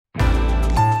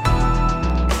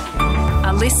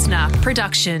listener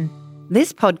production.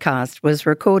 This podcast was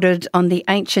recorded on the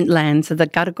ancient lands of the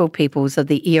Gadigal peoples of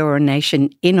the Eora Nation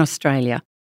in Australia.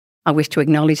 I wish to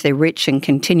acknowledge their rich and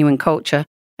continuing culture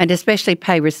and especially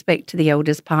pay respect to the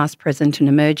elders past, present and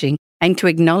emerging, and to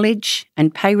acknowledge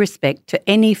and pay respect to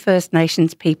any First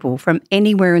Nations people from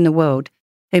anywhere in the world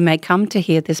who may come to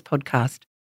hear this podcast.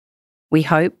 We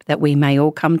hope that we may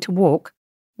all come to walk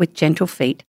with gentle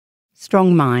feet,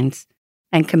 strong minds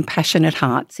and compassionate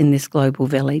hearts in this global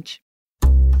village.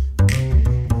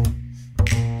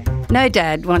 No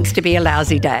dad wants to be a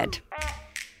lousy dad.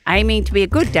 Aiming to be a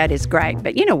good dad is great,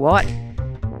 but you know what?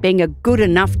 Being a good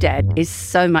enough dad is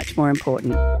so much more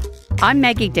important. I'm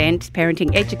Maggie Dent,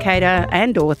 parenting educator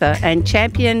and author and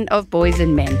champion of boys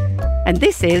and men. And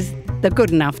this is The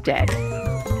Good Enough Dad,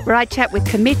 where I chat with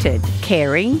committed,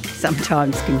 caring,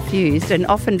 sometimes confused and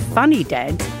often funny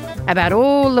dads about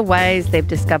all the ways they've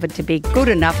discovered to be good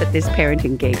enough at this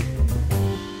parenting gig.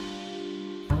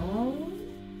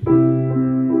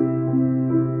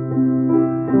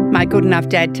 My good enough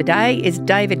dad today is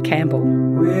David Campbell.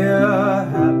 We're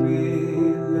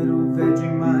happy little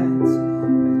Vegemites,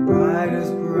 as bright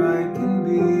as bright can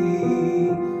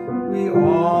be. We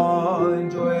all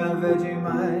enjoy our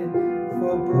Vegemite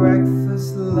for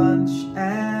breakfast, lunch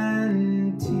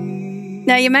and tea.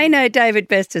 Now, you may know David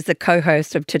best as the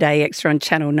co-host of Today Extra on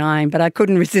Channel 9, but I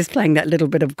couldn't resist playing that little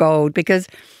bit of gold because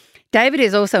David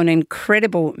is also an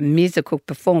incredible musical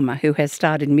performer who has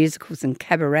starred in musicals and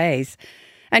cabarets.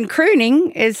 And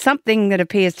crooning is something that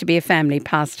appears to be a family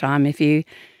pastime. If you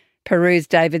peruse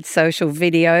David's social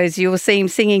videos, you'll see him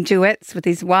singing duets with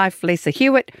his wife, Lisa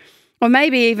Hewitt, or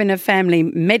maybe even a family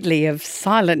medley of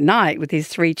Silent Night with his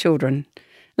 3 children,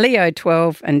 Leo,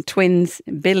 12, and twins,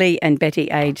 Billy and Betty,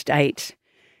 aged 8.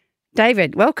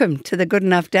 David, welcome to The Good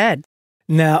Enough Dad.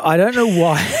 Now, I don't know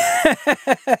why.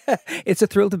 It's a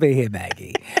thrill to be here,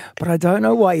 Maggie, but I don't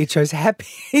know why you chose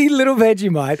Happy Little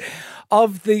Vegemite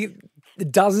of the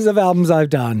dozens of albums I've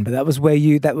done, but that was where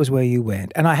you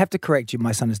went. And I have to correct you,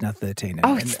 my son is now 13.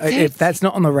 Oh, and it's if that's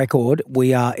not on the record, we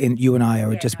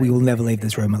will never leave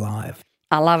this room alive.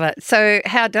 I love it. So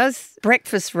how does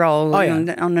breakfast roll on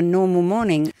a normal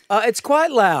morning? It's quite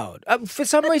loud. For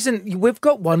some reason, we've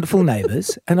got wonderful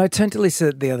neighbours. And I turned to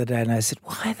Lisa the other day and I said,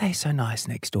 why are they so nice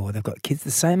next door? They've got kids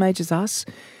the same age as us.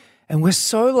 And we're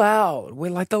so loud.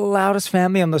 We're like the loudest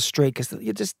family on the street because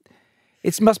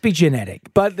it must be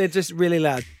genetic, but they're just really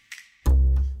loud.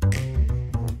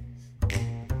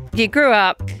 You grew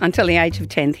up until the age of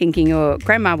 10 thinking your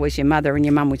grandma was your mother and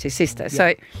your mum was your sister. Yeah.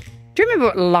 So do you remember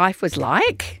what life was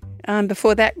like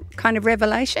before that kind of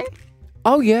revelation?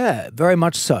 Oh, yeah, very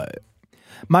much so.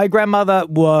 My grandmother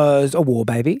was a war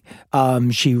baby.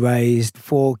 She raised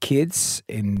 4 kids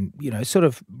in, sort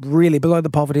of really below the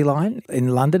poverty line in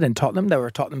London and Tottenham. They were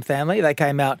a Tottenham family. They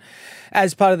came out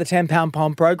as part of the 10-pound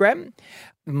pom program.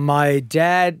 My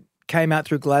dad came out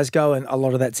through Glasgow, and a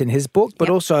lot of that's in his book, but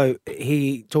also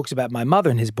he talks about my mother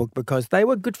in his book because they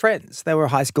were good friends. They were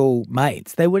high school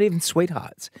mates. They weren't even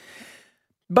sweethearts.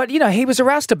 But, he was a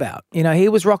roustabout. He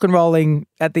was rock and rolling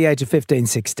at the age of 15,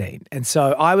 16. And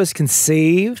so I was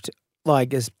conceived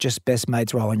as just best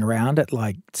mates rolling around at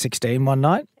 16 one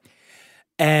night.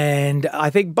 And I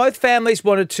think both families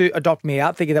wanted to adopt me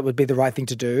out, thinking that would be the right thing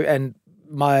to do. And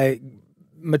my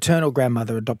maternal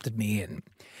grandmother adopted me in.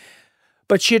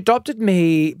 But she adopted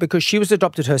me because she was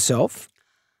adopted herself.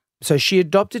 So she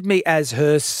adopted me as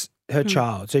her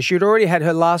child. So she'd already had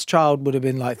her last child would have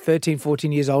been 13,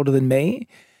 14 years older than me.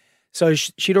 So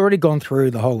she'd already gone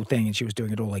through the whole thing and she was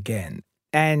doing it all again.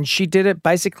 And she did it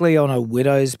basically on a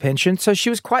widow's pension. So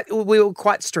we were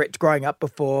quite strict growing up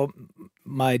before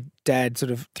my dad sort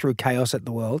of threw chaos at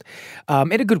the world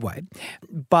in a good way.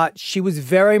 But she was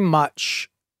very much,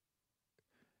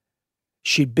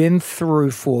 she'd been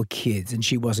through 4 kids and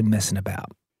she wasn't messing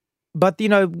about. But,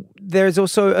 there's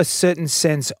also a certain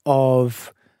sense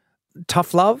of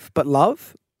tough love, but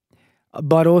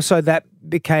also that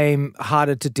became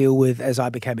harder to deal with as I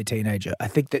became a teenager. I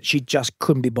think that she just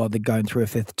couldn't be bothered going through a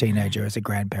 5th teenager as a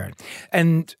grandparent.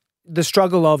 And the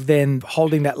struggle of then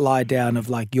holding that lie down of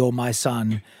you're my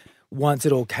son once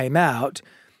it all came out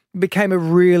became a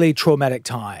really traumatic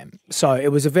time. So it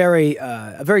was a very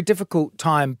difficult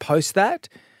time post that.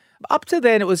 Up to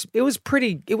then, it was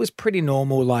pretty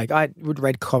normal. I would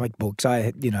read comic books.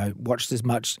 I watched as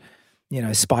much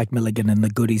Spike Milligan and the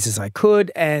goodies as I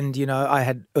could. And, I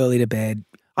had early to bed.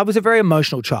 I was a very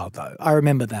emotional child, though. I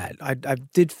remember that. I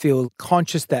did feel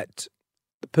conscious that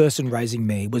the person raising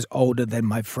me was older than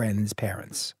my friends'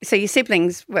 parents. So your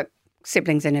siblings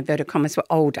in inverted commas were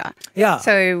older. Yeah.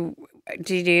 So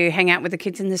did you hang out with the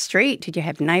kids in the street? Did you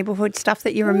have neighbourhood stuff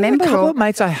that you remember? A couple of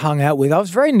mates I hung out with. I was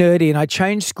very nerdy and I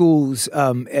changed schools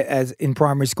as in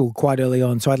primary school quite early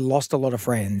on. So I lost a lot of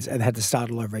friends and had to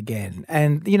start all over again.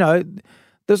 And, you know,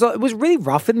 it was really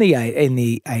rough in the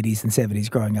 80s and 70s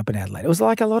growing up in Adelaide. It was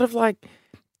like a lot of like,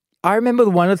 I remember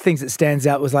one of the things that stands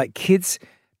out was like kids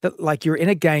that like you're in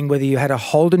a gang whether you had a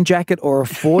Holden jacket or a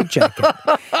Ford jacket.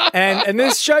 and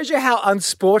this shows you how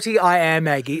unsporty I am,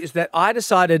 Maggie, is that I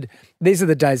decided these are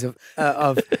the days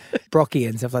of Brocky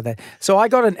and stuff like that. So I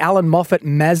got an Alan Moffat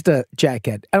Mazda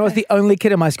jacket and I was the only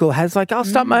kid in my school who was like, I'll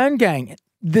start my own gang.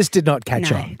 This did not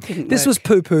catch on. This was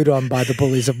poo-pooed on by the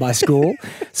bullies of my school.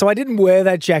 So I didn't wear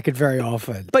that jacket very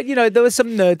often. But, you know, there were some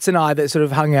nerds and I that sort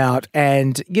of hung out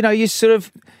and, you know,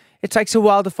 it takes a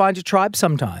while to find your tribe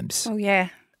sometimes. Oh, yeah.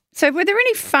 So were there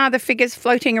any father figures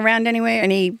floating around anywhere?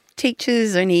 Any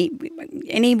teachers?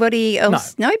 Anybody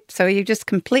else? No. Nope. So you just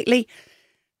completely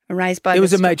raised by It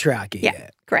was a matriarchy, yeah.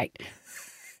 Great.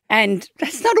 And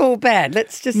that's not all bad.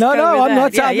 Let's just No, go with I'm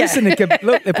not that. saying, listen,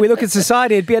 look, if we look at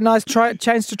society, it'd be a nice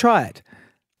chance to try it.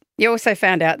 You also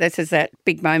found out this is that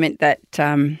big moment that,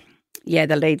 the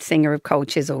lead singer of Cold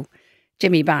Chisel,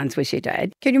 Jimmy Barnes, was your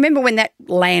dad. Can you remember when that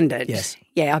landed? Yes.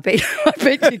 Yeah, I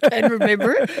bet you can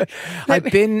remember it.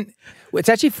 It's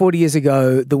actually 40 years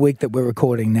ago, the week that we're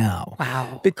recording now.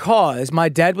 Wow. Because my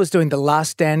dad was doing the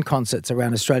Last Stand concerts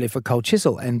around Australia for Cold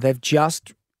Chisel, and they've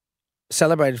just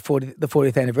celebrated the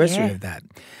 40th anniversary of that.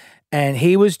 And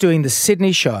he was doing the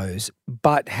Sydney shows,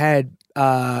 but had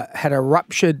a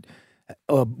ruptured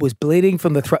or was bleeding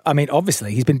from the throat. I mean,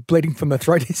 obviously, he's been bleeding from the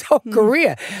throat his whole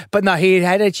career. But no, he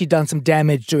had actually done some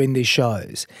damage during these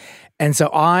shows. And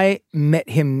so I met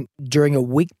him during a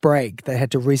week break. They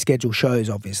had to reschedule shows,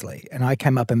 obviously. And I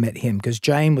came up and met him because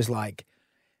Jane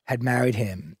had married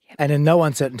him and in no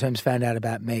uncertain terms found out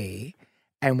about me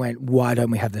and went, why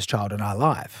don't we have this child in our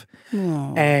life?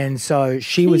 Aww. And so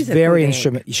she was very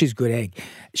instrumental. She's a good egg.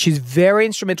 She's very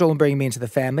instrumental in bringing me into the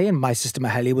family. And my sister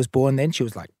Mahalia was born then. She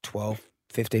was like 12,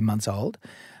 15 months old.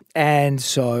 And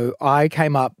so I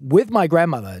came up with my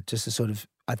grandmother just to sort of,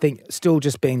 I think, still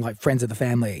just being like friends of the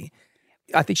family.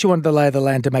 I think she wanted to lay the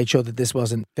land to make sure that this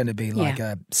wasn't going to be like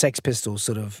a Sex Pistols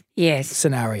sort of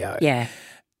scenario. Yeah.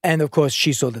 And, of course,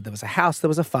 she saw that there was a house, there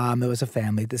was a farm, there was a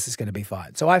family. This is going to be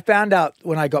fine. So I found out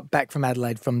when I got back from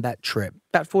Adelaide from that trip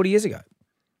about 40 years ago.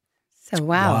 So,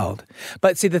 wow. Wild.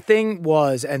 But, see, the thing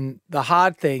was, and the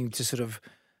hard thing to sort of,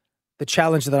 the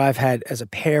challenge that I've had as a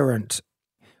parent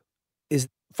is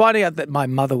finding out that my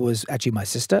mother was actually my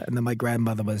sister and that my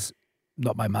grandmother was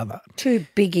not my mother. Two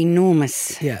big,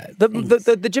 enormous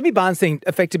The Jimmy Barnes thing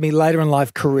affected me later in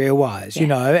life career-wise, you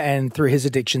know, and through his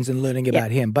addictions and learning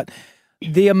about him. But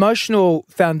the emotional,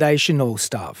 foundational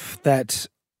stuff that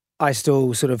I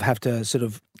still sort of have to sort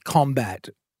of combat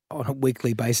on a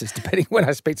weekly basis, depending when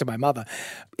I speak to my mother,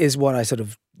 is what I sort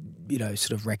of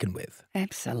reckon with.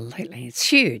 Absolutely. It's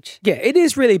huge. Yeah, it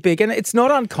is really big and it's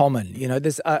not uncommon. You know,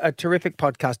 there's a terrific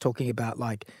podcast talking about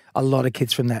like a lot of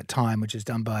kids from that time, which is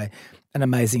done by an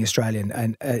amazing Australian.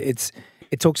 And it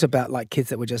talks about like kids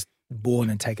that were just born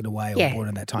and taken away or born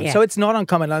in that time. So it's not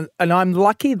uncommon. And I'm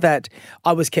lucky that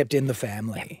I was kept in the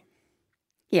family.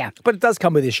 Yeah. But it does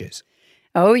come with issues.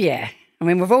 Oh, yeah. I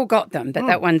mean, we've all got them, but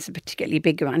that one's a particularly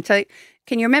big one. So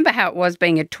can you remember how it was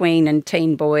being a tween and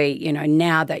teen boy, you know,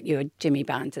 now that you're Jimmy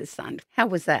Barnes' son? How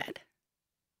was that?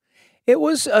 It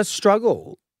was a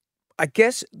struggle. I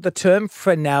guess the term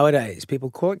for nowadays, people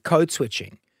call it code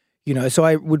switching. You know, so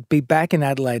I would be back in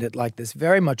Adelaide at like this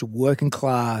very much working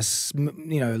class,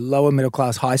 you know, lower middle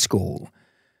class high school,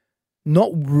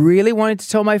 not really wanting to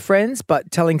tell my friends,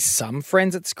 but telling some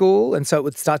friends at school. And so it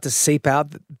would start to seep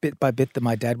out bit by bit that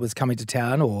my dad was coming to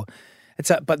town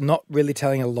but not really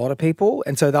telling a lot of people.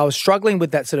 And so I was struggling with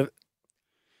that sort of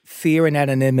fear and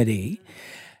anonymity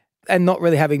and not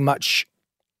really having much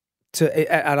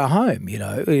at our home, you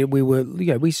know.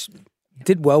 We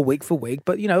did well week for week,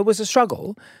 but, you know, it was a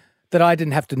struggle that I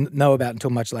didn't have to know about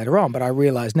until much later on. But I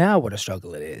realize now what a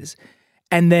struggle it is.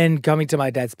 And then coming to my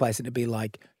dad's place and it'd be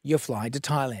like, you're flying to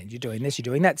Thailand, you're doing this, you're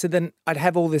doing that. So then I'd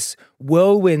have all this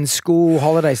whirlwind school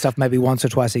holiday stuff maybe once or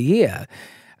twice a year.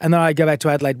 And then I'd go back to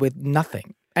Adelaide with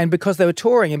nothing. And because they were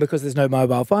touring and because there's no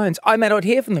mobile phones, I may not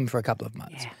hear from them for a couple of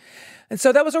months. Yeah. And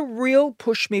so that was a real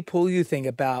push me, pull you thing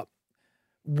about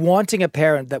wanting a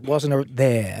parent that wasn't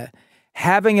there,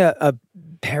 having a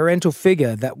parental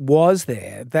figure that was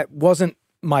there, that wasn't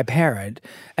my parent,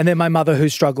 and then my mother who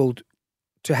struggled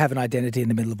to have an identity in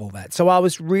the middle of all that. So I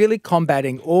was really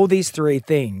combating all these three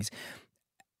things.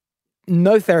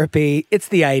 No therapy, it's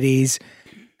the 80s,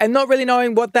 and not really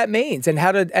knowing what that means and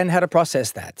how to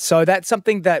process that. So that's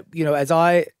something that, you know, as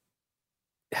I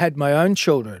had my own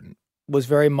children was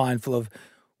very mindful of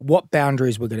what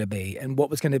boundaries were going to be and what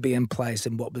was going to be in place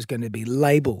and what was going to be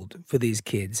labelled for these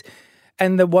kids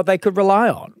and what they could rely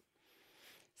on.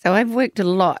 So I've worked a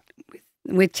lot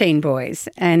with teen boys,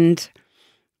 and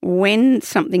when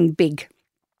something big,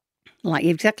 like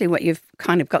exactly what you've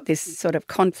kind of got this sort of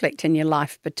conflict in your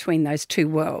life between those two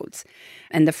worlds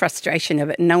and the frustration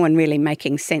of it, no one really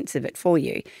making sense of it for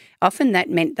you, often that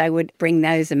meant they would bring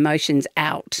those emotions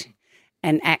out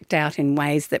and act out in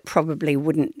ways that probably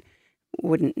wouldn't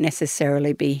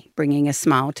necessarily be bringing a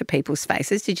smile to people's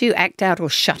faces. Did you act out or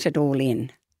shut it all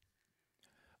in?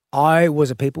 I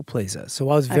was a people pleaser, so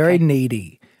I was very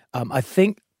needy. I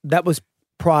think that was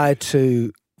prior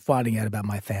to finding out about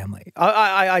my family.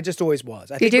 I just always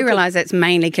was. You do realise that's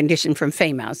mainly conditioned from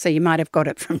females, so you might have got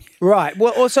it from... Right.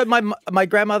 Well, also my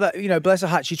grandmother, bless her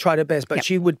heart, she tried her best, but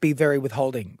she would be very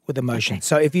withholding with emotions. Okay.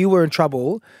 So if you were in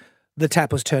trouble, the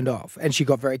tap was turned off and she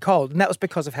got very cold. And that was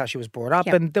because of how she was brought up.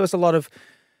 And there was a lot of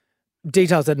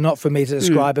details that are not for me to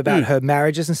describe about her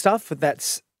marriages and stuff, but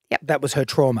that was her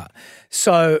trauma.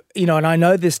 So, and I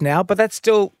know this now, but that's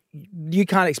still... You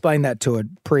can't explain that to a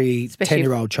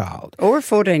pre-10-year-old child. Or a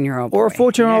 14-year-old boy. Or a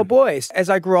 14-year-old boy. As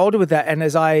I grew older with that and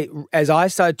as I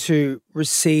started to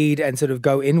recede and sort of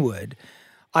go inward,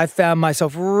 I found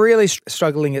myself really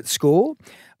struggling at school.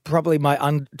 Probably my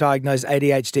undiagnosed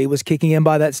ADHD was kicking in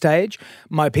by that stage.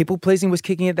 My people-pleasing was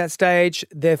kicking at that stage.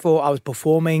 Therefore, I was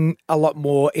performing a lot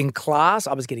more in class.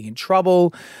 I was getting in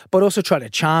trouble, but also trying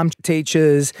to charm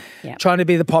teachers, trying to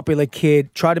be the popular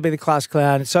kid, trying to be the class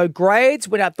clown. So grades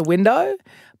went out the window.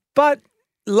 But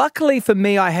luckily for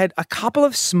me, I had a couple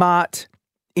of smart,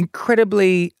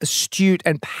 incredibly astute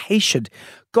and patient,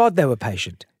 God, they were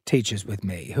patient teachers with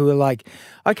me who were like,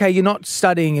 okay, you're not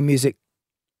studying a music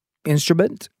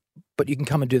instrument, but you can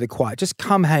come and do the choir. Just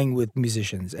come hang with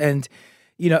musicians. And,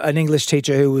 an English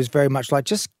teacher who was very much like,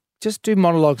 just do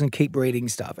monologues and keep reading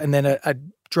stuff. And then a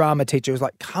drama teacher was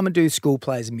like, come and do school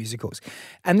plays and musicals.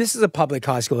 And this is a public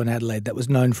high school in Adelaide that was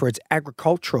known for its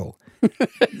agricultural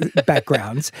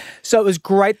backgrounds. So it was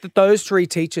great that those three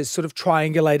teachers sort of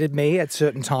triangulated me at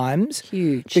certain times.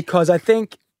 Huge. Because I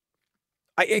think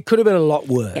it could have been a lot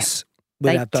worse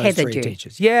without those three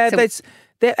teachers. Yeah, so,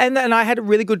 and I had a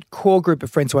really good core group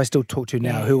of friends who I still talk to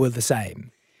now who were the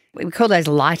same. We call those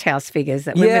lighthouse figures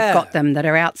that when we've got them that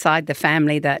are outside the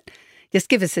family that just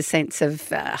give us a sense of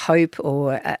hope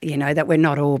or, that we're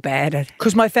not all bad.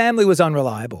 Because my family was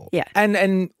unreliable. Yeah.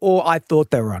 Or I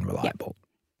thought they were unreliable.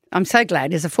 I'm so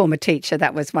glad as a former teacher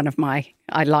that was one of I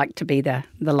like to be the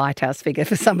lighthouse figure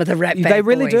for some of the ratbag boys. They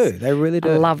really do. They really do.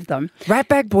 I love them.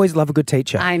 Ratbag boys love a good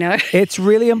teacher. I know. It's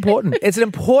really important. It's an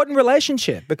important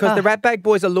relationship because the ratbag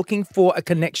boys are looking for a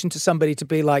connection to somebody to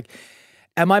be like,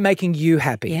 am I making you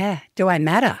happy? Yeah. Do I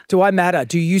matter? Do I matter?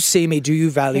 Do you see me? Do you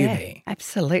value me?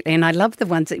 Absolutely. And I love the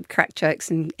ones that crack jokes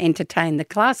and entertain. The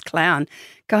class clown,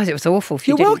 guys, it was awful.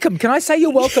 You're welcome. Can I say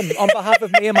you're welcome on behalf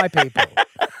of me and my people?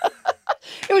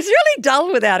 It was really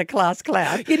dull without a class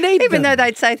clown. You need Even though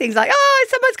they'd say things like, oh,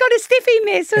 someone's got a stiffy,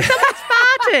 miss, or someone's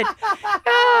farted.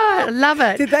 Oh, I love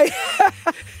it. Did they?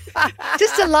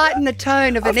 Just to lighten the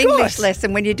tone of an English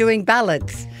lesson when you're doing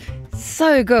ballads.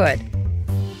 So good.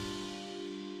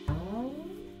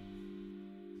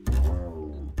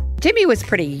 Jimmy was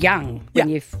pretty young when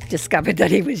you discovered that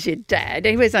he was your dad.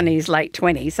 He was in his late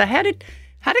 20s. So how did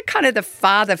kind of the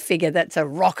father figure that's a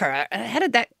rocker,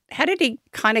 how did he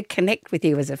kind of connect with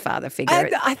you as a father figure?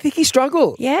 I think he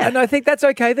struggled. Yeah. And I think that's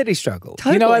okay that he struggled.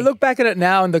 Totally. I look back at it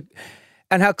now and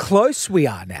how close we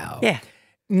are now. Yeah.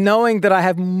 Knowing that I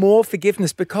have more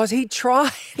forgiveness because he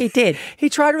tried. He did. He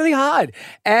tried really hard.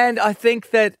 And I think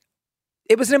that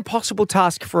it was an impossible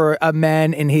task for a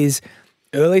man in his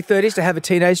early 30s to have a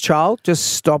teenage child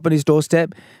just stop at his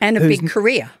doorstep. And a big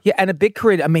career. Yeah, and a big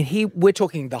career. I mean, we're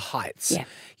talking the heights. Yeah.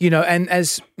 And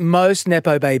as most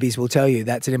Nepo babies will tell you,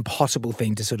 that's an impossible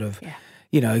thing to sort of,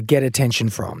 get attention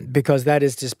from because that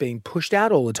is just being pushed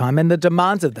out all the time. And the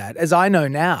demands of that, as I know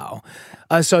now,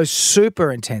 are so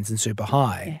super intense and super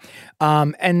high. Yeah.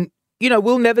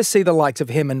 We'll never see the likes of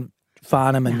him and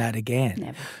Farnham and that again.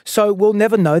 Never. So we'll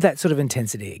never know that sort of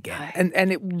intensity again. No.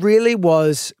 And it really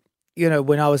was...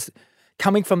 when I was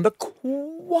coming from the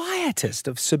quietest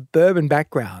of suburban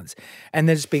backgrounds and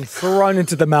then just being thrown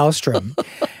into the maelstrom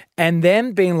and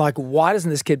then being like, why doesn't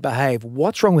this kid behave?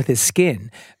 What's wrong with his skin?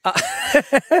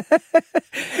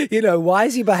 Why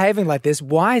is he behaving like this?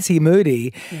 Why is he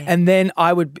moody? Yeah. And then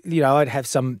I'd have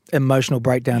some emotional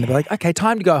breakdown and be like, okay,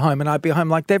 time to go home. And I'd be home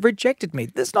like, they've rejected me.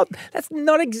 That's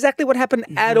not exactly what happened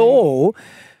at all.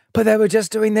 But they were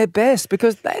just doing their best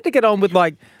because they had to get on with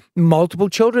multiple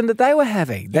children that they were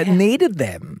having that needed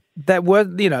them, that were,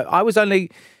 I was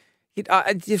only,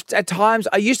 at times,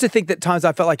 I used to think that times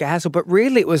I felt like a hassle, but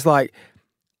really it was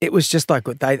just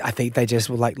like, I think they just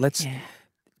were like, let's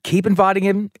keep inviting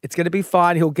him. It's going to be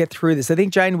fine. He'll get through this. I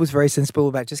think Jane was very sensible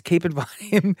about just keep inviting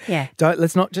him. Yeah.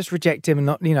 Let's not just reject him and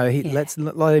not, let's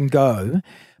let him go,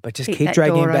 but just keep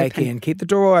dragging him back in, keep the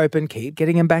door open, keep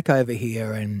getting him back over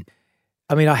here. And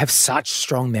I mean, I have such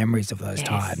strong memories of those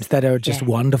times that are just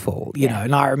wonderful, you know.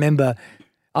 And I remember,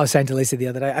 I was saying to Lisa the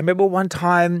other day, I remember one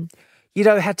time,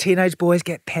 how teenage boys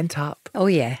get pent up. Oh,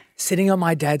 yeah. Sitting on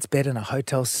my dad's bed in a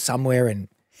hotel somewhere in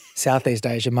Southeast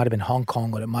Asia, it might have been Hong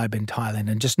Kong or it might have been Thailand,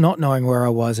 and just not knowing where I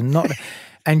was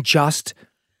and just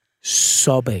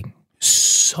sobbing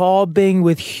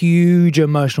with huge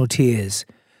emotional tears,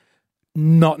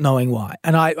 not knowing why.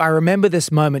 And I remember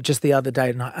this moment just the other day,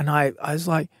 and I was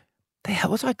like, the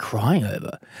hell was I crying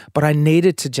over? But I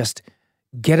needed to just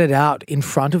get it out in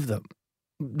front of them,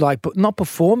 but not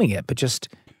performing it, but just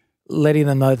letting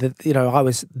them know that, I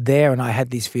was there and I had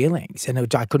these feelings and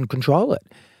I couldn't control it.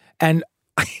 And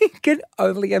I can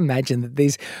only imagine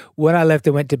that when I left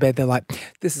and went to bed, they're like,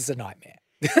 this is a nightmare.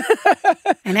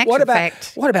 In actual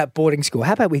fact, what about boarding school?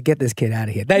 How about we get this kid out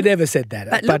of here? They never said that.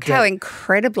 But look how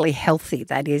incredibly healthy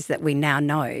that is that we now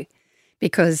know,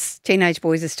 because teenage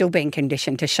boys are still being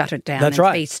conditioned to shut it down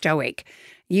be stoic.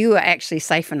 You are actually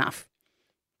safe enough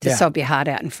to sob your heart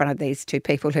out in front of these two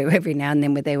people who every now and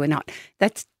then were there, were not.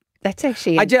 That's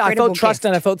actually I felt trust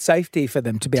and I felt safety for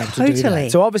them to be able to do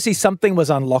that. So obviously something was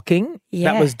unlocking.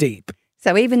 That was deep.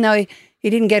 So even though he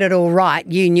didn't get it all right,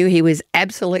 you knew he was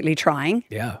absolutely trying.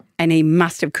 Yeah. And he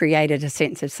must have created a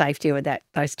sense of safety, or that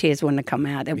those tears wouldn't have come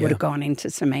out. It would have gone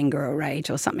into some anger or rage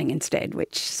or something instead,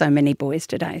 which so many boys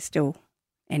today still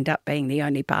end up being the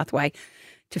only pathway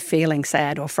to feeling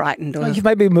sad or frightened. Or you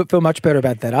made me feel much better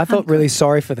about that. I felt really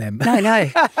sorry for them. No.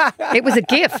 It was a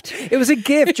gift. It was a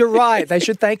gift. You're right. They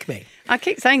should thank me. I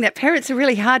keep saying that parents are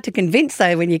really hard to convince,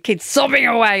 though, when your kid's sobbing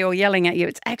away or yelling at you.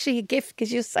 It's actually a gift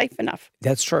because you're safe enough.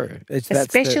 That's true.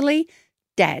 Especially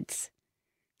dads.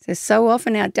 So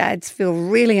often our dads feel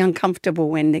really uncomfortable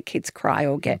when the kids cry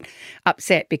or get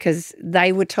upset because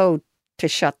they were told to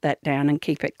shut that down and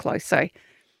keep it close. So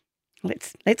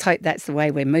let's hope that's the way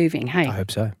we're moving, hey? I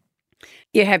hope so.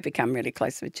 You have become really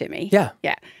close with Jimmy. Yeah.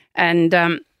 Yeah.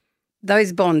 And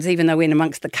those bonds, even though in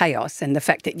amongst the chaos and the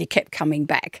fact that you kept coming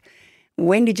back,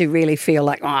 when did you really feel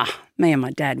like, me and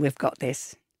my dad, we've got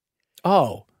this?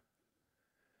 Oh.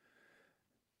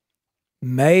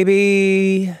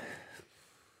 Maybe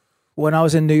when I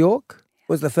was in New York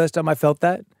was the first time I felt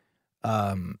that.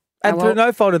 And through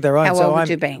no fault of their own. How old would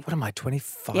you be? What am I,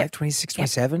 25, 26,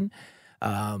 27?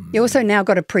 You also now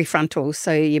got a prefrontal,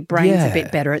 so your brain's a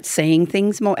bit better at seeing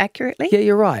things more accurately. Yeah,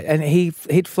 you're right. And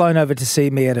he'd flown over to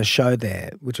see me at a show there,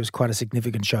 which was quite a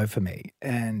significant show for me.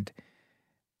 And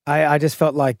I just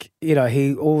felt like, he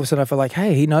all of a sudden I felt like,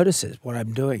 hey, he notices what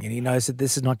I'm doing. And he knows that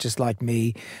this is not just like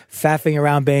me faffing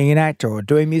around being an actor or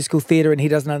doing musical theatre and he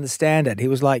doesn't understand it. He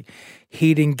was like,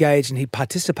 he'd engaged and he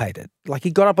participated. Like he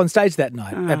got up on stage that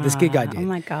night at this gig I did. Oh,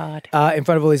 my God. In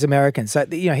front of all these Americans. So,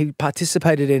 he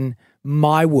participated in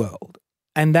my world.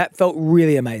 And that felt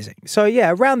really amazing. So,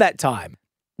 around that time,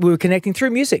 we were connecting through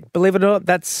music. Believe it or not,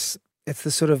 it's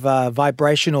the sort of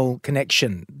vibrational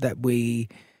connection that we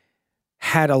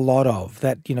had a lot of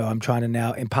that, I'm trying to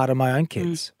now impart on my own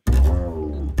kids.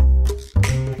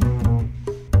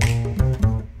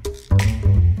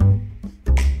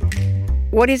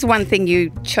 What is one thing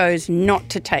you chose not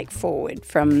to take forward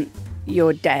from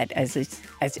your dad as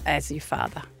your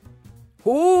father?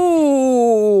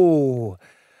 Ooh.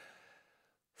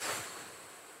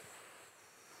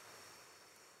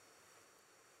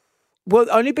 Well,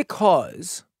 only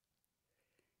because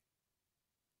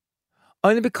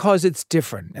it's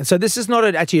different. And so this is not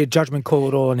actually a judgment call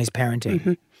at all on his parenting.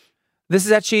 Mm-hmm. This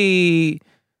is actually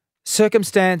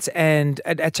circumstance and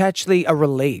it's actually a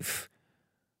relief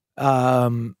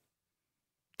that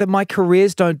my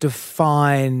careers don't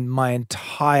define my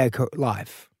entire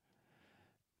life.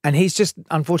 And he's just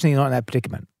unfortunately not in that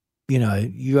predicament. You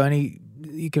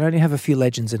can only have a few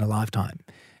legends in a lifetime,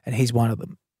 and he's one of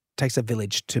them. It takes a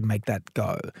village to make that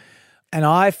go. And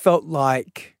I felt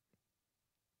like,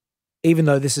 even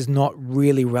though this is not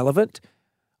really relevant,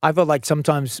 I felt like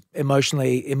sometimes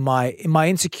emotionally in my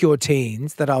insecure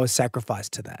teens that I was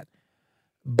sacrificed to that.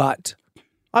 But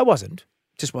I wasn't.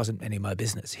 It just wasn't any of my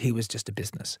business. He was just a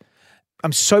business.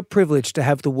 I'm so privileged to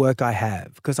have the work I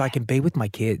have because I can be with my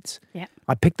kids. Yeah.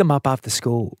 I pick them up after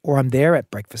school or I'm there at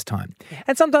breakfast time. Yeah.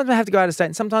 And sometimes I have to go out of state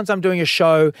and sometimes I'm doing a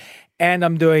show and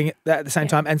I'm doing that at the same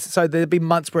time. And so there'll be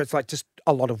months where it's like just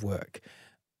a lot of work.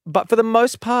 But for the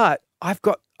most part, I've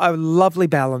got a lovely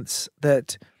balance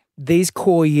that these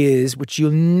core years, which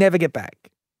you'll never get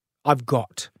back, I've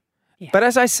got. Yeah. But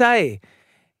as I say,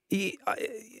 he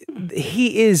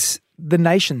is the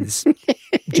nation's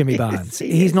Jimmy Barnes.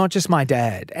 He's not just my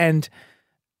dad. And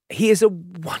he is a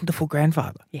wonderful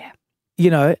grandfather. Yeah. You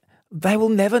know, they will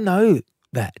never know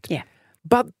that. Yeah.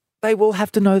 But they will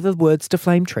have to know the words to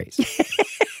Flame Trees.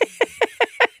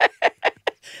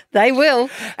 They will.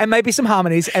 And maybe some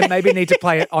harmonies, and maybe need to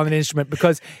play it on an instrument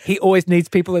because he always needs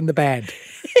people in the band.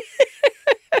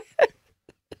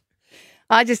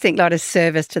 I just think a lot of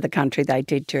service to the country they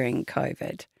did during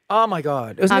COVID. Oh, my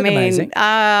God. Wasn't it amazing?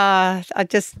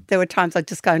 There were times I'd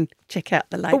just go and check out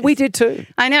the latest. But we did too.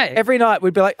 I know. Every night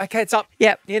we'd be like, okay, it's up.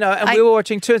 Yep. You know, and we were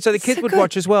watching too. And so the kids would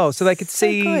watch as well. So they could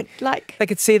see, good. they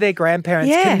could see their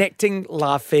grandparents connecting,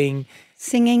 laughing.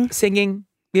 Singing,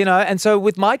 you know. And so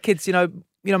with my kids, you know,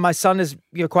 my son is,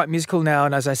 quite musical now.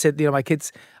 And as I said, my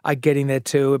kids are getting there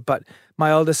too. But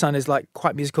my older son is like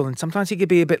quite musical. And sometimes he could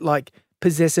be a bit like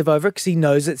possessive over it because he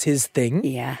knows it's his thing.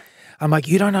 Yeah. I'm like,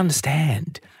 you don't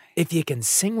understand. If you can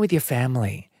sing with your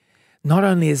family, not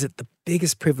only is it the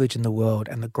biggest privilege in the world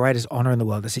and the greatest honor in the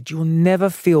world, I said, you will never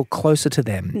feel closer to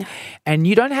them. No. And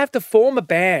you don't have to form a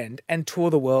band and tour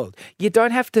the world. You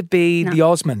don't have to be the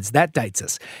Osmonds. That dates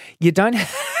us. You don't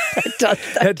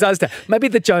It does that. Maybe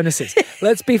the Jonases.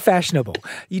 Let's be fashionable.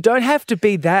 You don't have to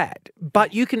be that.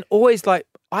 But you can always,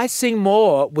 I sing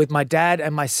more with my dad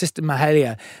and my sister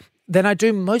Mahalia than I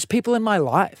do most people in my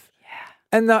life.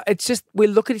 And it's just, we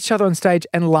look at each other on stage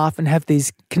and laugh and have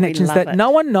these connections that no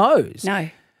one knows. No.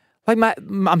 Like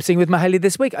I'm singing with Mahalia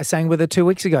this week. I sang with her 2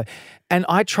 weeks ago. And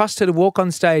I trust her to walk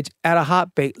on stage at a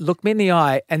heartbeat, look me in the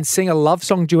eye and sing a love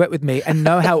song duet with me and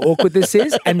know how awkward this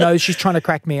is and know she's trying to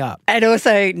crack me up. And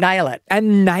also nail it.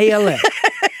 And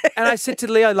I said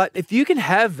to Leo, if you can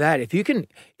have that, if you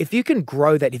can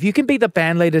grow that, if you can be the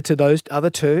band leader to those other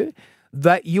two,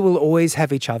 that you will always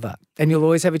have each other and you'll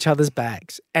always have each other's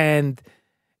backs. And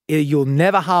you'll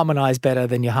never harmonize better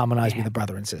than you harmonize with a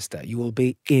brother and sister. You will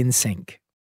be in sync.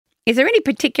 Is there any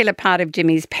particular part of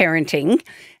Jimmy's parenting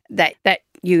that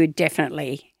you would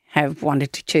definitely have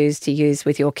wanted to choose to use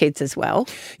with your kids as well?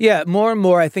 Yeah, more and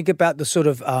more I think about the sort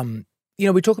of,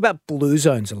 we talk about blue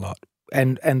zones a lot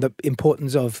and the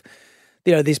importance of,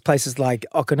 these places like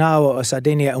Okinawa or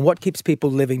Sardinia and what keeps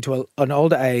people living to an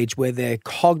older age where they're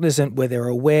cognizant, where they're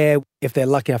aware, if they're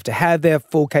lucky enough to have their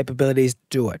full capabilities,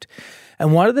 do it.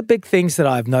 And one of the big things that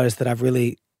I've noticed that I've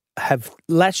really have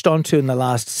latched onto in the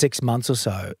last 6 months or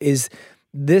so is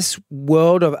this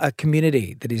world of a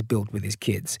community that is built with his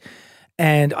kids.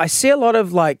 And I see a lot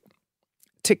of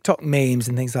TikTok memes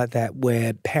and things like that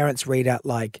where parents read out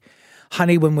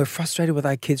honey, when we're frustrated with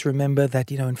our kids, remember that,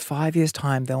 in 5 years'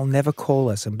 time, they'll never call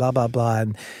us and blah, blah, blah.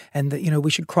 And that, we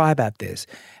should cry about this.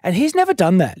 And he's never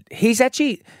done that. He's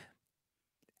actually,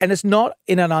 and it's not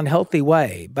in an unhealthy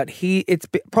way, but it's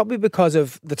probably because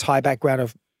of the Thai background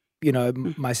of,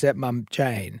 my stepmom,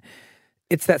 Jane.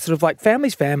 It's that sort of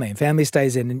family's family and family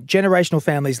stays in and generational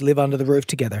families live under the roof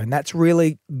together. And that's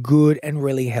really good and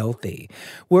really healthy.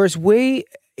 Whereas we,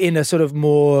 in a sort of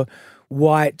more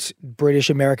white, British,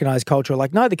 Americanized culture,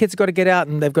 no, the kids have got to get out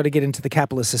and they've got to get into the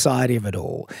capitalist society of it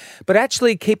all. But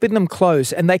actually keeping them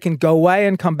close and they can go away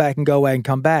and come back and go away and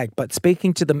come back, but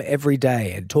speaking to them every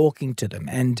day and talking to them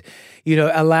and,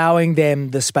 allowing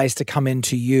them the space to come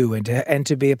into you and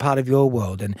to be a part of your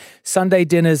world. And Sunday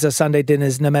dinners are Sunday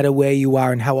dinners no matter where you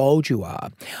are and how old you are.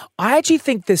 I actually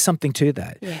think there's something to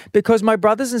that because my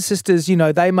brothers and sisters,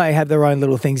 they may have their own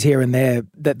little things here and there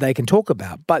that they can talk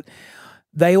about, but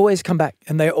they always come back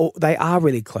and they are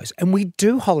really close. And we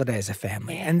do holiday as a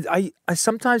family. Yeah. And I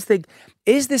sometimes think,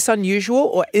 is this unusual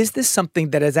or is this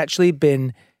something that has actually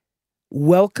been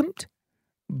welcomed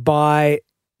by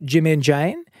Jimmy and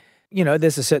Jane?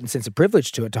 There's a certain sense of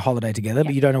privilege to it to holiday together,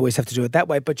 but you don't always have to do it that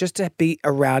way. But just to be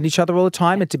around each other all the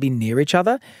time and to be near each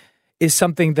other is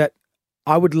something that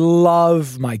I would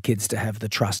love my kids to have the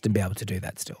trust and be able to do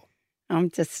that still. I'm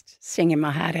just singing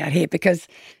my heart out here because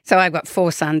I've got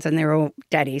 4 sons and they're all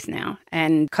daddies now.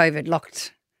 And COVID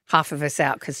locked half of us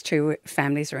out because 2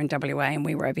 families are in WA and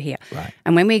we were over here. Right.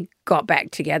 And when we got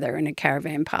back together in a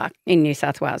caravan park in New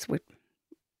South Wales,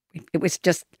 it was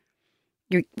just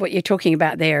what you're talking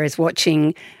about there is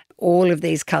watching all of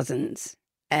these cousins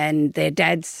and their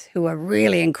dads who are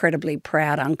really incredibly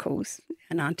proud uncles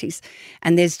and aunties.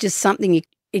 And there's just something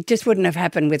it just wouldn't have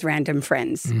happened with random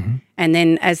friends. Mm-hmm. And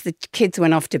then as the kids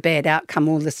went off to bed, out come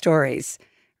all the stories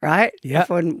right? Yeah.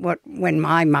 When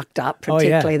I mucked up,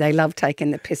 particularly, they love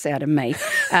taking the piss out of me,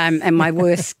 and my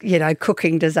worst,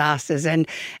 cooking disasters. And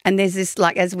there's this,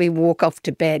 like, as we walk off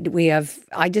to bed,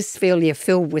 I just feel you're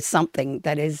filled with something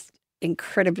that is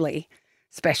incredibly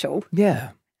special.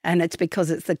 Yeah. And it's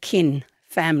because it's the kin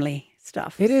family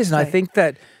stuff. It is. And I think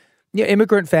that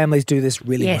immigrant families do this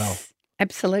really well. Yes,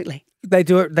 absolutely. They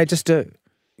do it. They just do.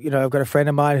 I've got a friend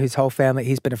of mine whose whole family,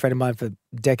 he's been a friend of mine for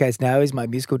decades now. He's my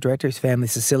musical director. His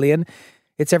family's Sicilian.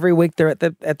 It's every week they're at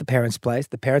the parents' place.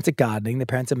 The parents are gardening. The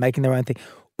parents are making their own thing.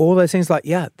 All those things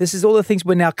this is all the things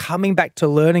we're now coming back to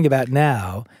learning about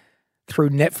now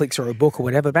through Netflix or a book or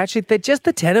whatever. But actually, they're just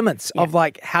the tenements of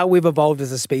how we've evolved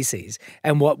as a species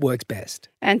and what works best.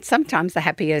 And sometimes the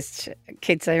happiest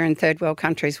kids are in third world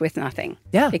countries with nothing.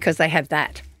 Yeah. Because they have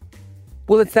that.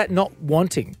 Well, it's that not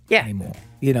wanting anymore,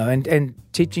 and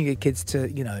teaching your kids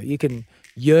to, you can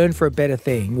yearn for a better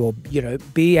thing or,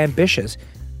 be ambitious,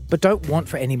 but don't want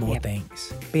for any more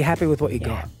things. Be happy with what you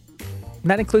got. And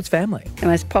that includes family. The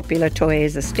most popular toy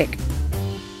is a stick.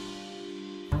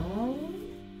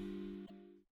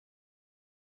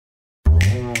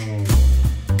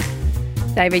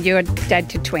 David, you're dad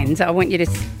to twins. I want you to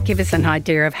give us an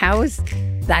idea of how was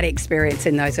that experience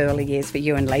in those early years for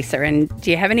you and Lisa? And do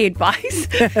you have any advice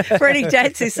for any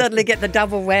dads who suddenly get the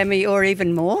double whammy or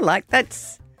even more?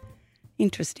 That's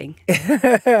interesting.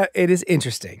 It is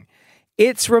interesting.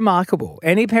 It's remarkable.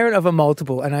 Any parent of a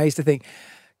multiple, and I used to think,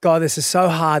 God, this is so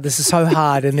hard.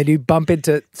 And then you bump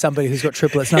into somebody who's got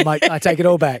triplets, and I'm like, I take it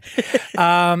all back.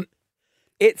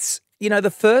 It's,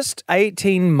 the first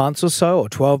 18 months or so, or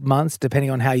 12 months,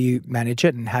 depending on how you manage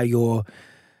it and how your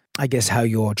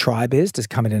tribe is to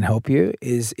come in and help you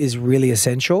is really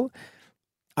essential.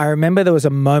 I remember there was a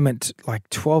moment like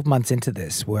 12 months into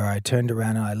this where I turned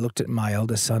around and I looked at my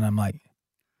eldest son. I'm like,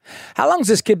 how long's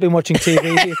this kid been watching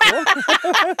TV here for?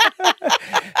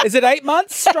 Is it 8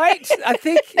 months straight? I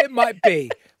think it might be.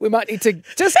 We might need to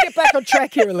just get back on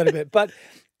track here a little bit. But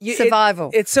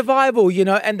survival. It's survival,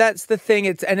 and that's the thing.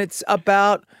 It's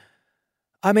about,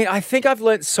 I think I've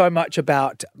learned so much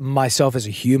about myself as a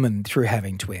human through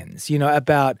having twins,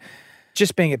 about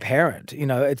just being a parent.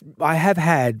 I have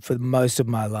had for most of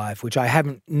my life, which I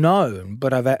haven't known,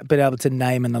 but I've been able to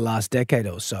name in the last decade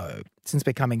or so, since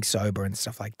becoming sober and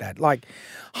stuff like that, like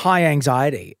high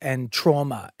anxiety and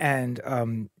trauma and,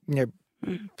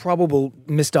 probable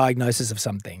misdiagnosis of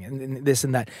something and this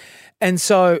and that. And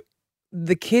so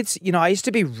the kids, I used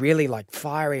to be really like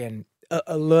fiery and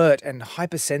alert and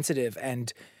hypersensitive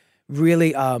and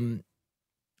really,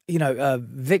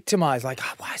 victimized. Like,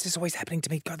 oh, why is this always happening to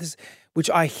me? God, which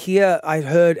I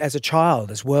heard as a child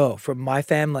as well from my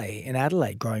family in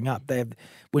Adelaide growing up.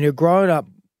 When you're growing up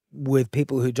with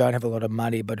people who don't have a lot of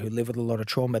money but who live with a lot of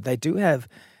trauma, they do have,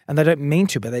 and they don't mean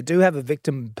to, but they do have a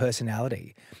victim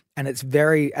personality. And it's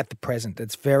very at the present.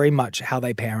 It's very much how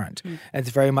they parent. And it's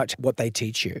very much what they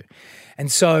teach you.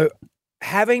 And so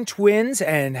having twins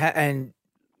and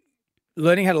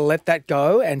learning how to let that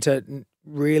go and to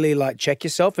really like check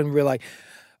yourself and realize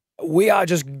we are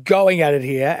just going at it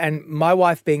here. And my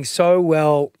wife being so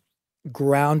well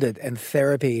grounded and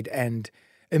therapied and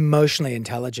emotionally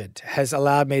intelligent has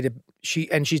allowed me to,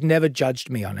 she's never judged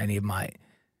me on any of my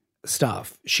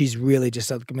stuff. She's really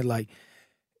just looked at me like,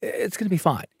 it's going to be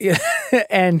fine.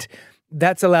 And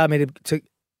that's allowed me to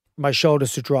my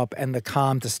shoulders to drop and the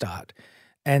calm to start.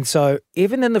 And so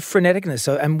even in the freneticness,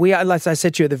 and we are, like I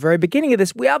said to you at the very beginning of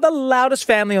this, we are the loudest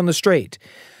family on the street.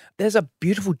 There's a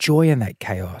beautiful joy in that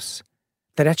chaos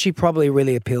that actually probably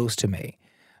really appeals to me.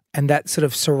 And that sort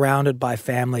of surrounded by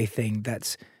family thing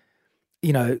that's,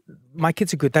 my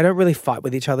kids are good. They don't really fight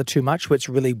with each other too much, which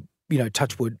really,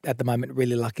 touch wood at the moment,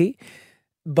 really lucky.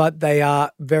 But they are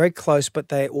very close, but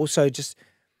they also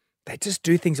they just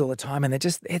do things all the time and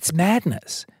it's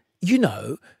madness. You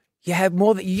have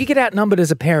more than, you get outnumbered as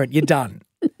a parent, you're done.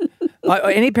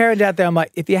 Any parent out there, I'm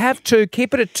like, if you have two,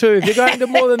 keep it at two. If you're going to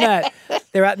more than that,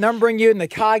 they're outnumbering you and the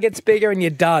car gets bigger and you're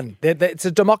done. It's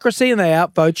a democracy and they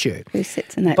outvote you. Who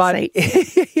sits in that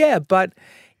seat? Yeah, but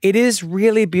it is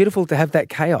really beautiful to have that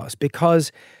chaos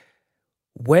because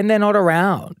when they're not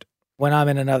around, when I'm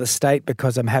in another state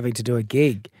because I'm having to do a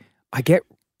gig, I get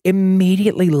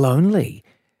immediately lonely.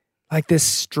 Like this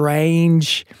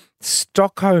strange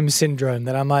Stockholm syndrome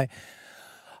that I'm like,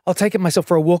 I'll take myself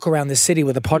for a walk around the city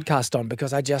with a podcast on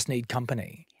because I just need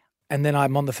company. And then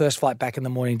I'm on the first flight back in the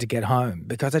morning to get home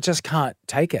because I just can't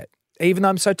take it. Even though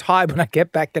I'm so tired when I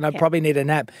get back, then I probably need a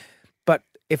nap. But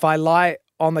if I lie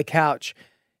on the couch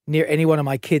near any one of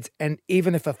my kids, and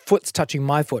even if a foot's touching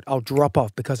my foot, I'll drop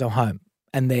off because I'm home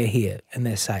and they're here and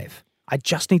they're safe. I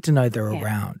just need to know they're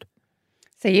around.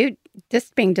 So you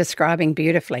just been describing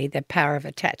beautifully the power of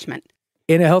attachment.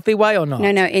 In a healthy way or not?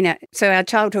 No. So our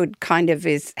childhood kind of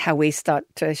is how we start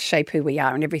to shape who we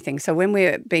are and everything. So when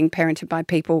we're being parented by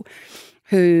people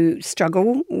who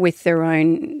struggle with their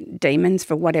own demons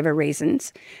for whatever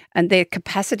reasons, and their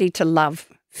capacity to love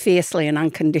fiercely and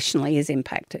unconditionally is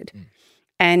impacted.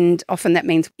 And often that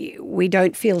means we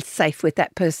don't feel safe with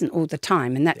that person all the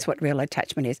time, and that's what real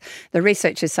attachment is. The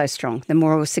research is so strong. The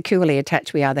more securely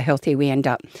attached we are, the healthier we end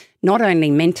up, not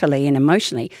only mentally and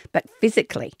emotionally, but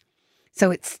physically. So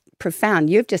it's profound.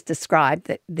 You've just described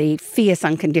that the fierce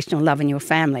unconditional love in your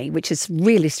family, which is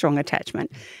really strong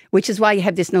attachment, which is why you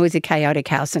have this noisy, chaotic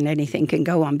house and anything can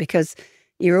go on, because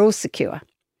you're all secure.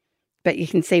 But you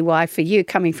can see why for you,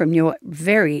 coming from your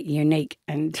very unique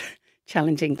and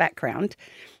challenging background,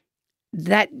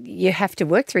 that you have to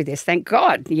work through this. Thank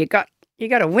God you got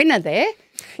a winner there.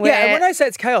 Yeah, and when I say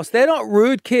it's chaos, they're not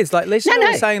rude kids. Like Lisa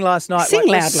was saying last night, sing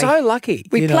like, loudly. we're so lucky.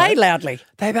 We play loudly.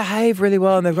 They behave really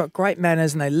well and they've got great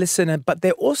manners and they listen. But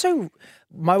they're also,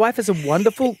 my wife is a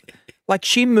wonderful, like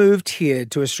she moved here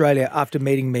to Australia after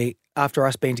meeting me, after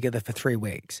us being together for 3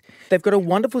 weeks. They've got a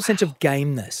wonderful sense of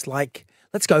gameness. Like,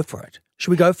 let's go for it.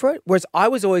 Should we go for it? Whereas I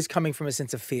was always coming from a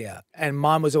sense of fear and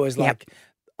mine was always like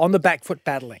on the back foot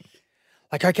battling.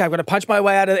 Like, okay, I've got to punch my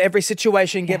way out of every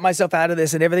situation, get myself out of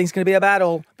this, and everything's going to be a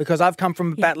battle because I've come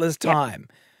from a battler's time.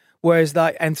 Whereas,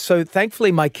 and so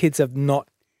thankfully my kids have not,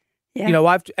 you know,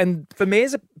 and for me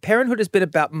as a parenthood has been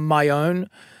about my own,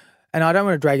 and I don't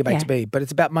want to drag it back to me, but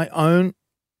it's about my own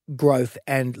growth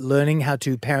and learning how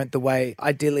to parent the way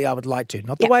ideally I would like to.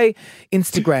 Not the way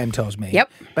Instagram tells me,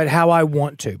 but how I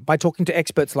want to, by talking to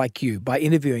experts like you, by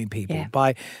interviewing people,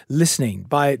 by listening,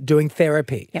 by doing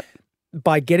therapy.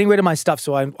 By getting rid of my stuff.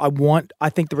 So I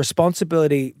think the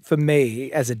responsibility for me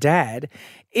as a dad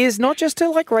is not just to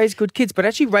like raise good kids, but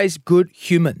actually raise good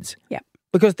humans.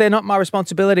 Because they're not my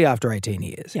responsibility after 18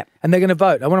 years. And they're going to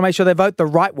vote. I want to make sure they vote the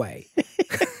right way.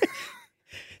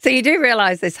 So you do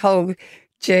realise this whole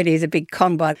journey is a big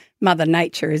con by Mother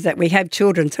Nature, is that we have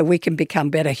children so we can become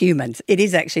better humans. It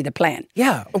is actually the plan.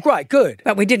 Yeah. Oh, right. Good.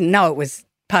 But we didn't know it was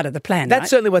part of the plan. That's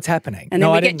certainly what's happening. And then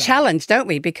we get challenged, don't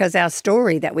we? Because our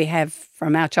story that we have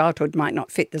from our childhood might not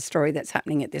fit the story that's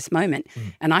happening at this moment.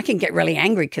 And I can get really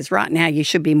angry because right now you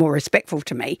should be more respectful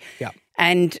to me.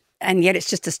 And yet it's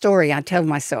just a story I tell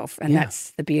myself. And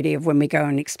that's the beauty of when we go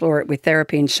and explore it with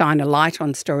therapy and shine a light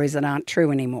on stories that aren't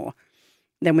true anymore.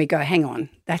 Then we go, hang on,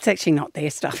 that's actually not their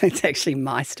stuff. It's actually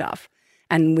my stuff.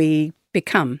 And we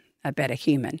become a better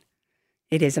human.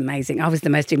 It is amazing. I was the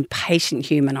most impatient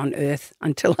human on earth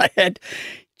until I had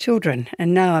children.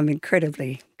 And now I'm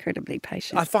incredibly, incredibly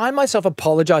patient. I find myself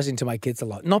apologising to my kids a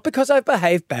lot. Not because I've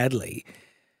behaved badly,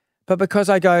 but because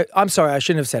I go, I'm sorry, I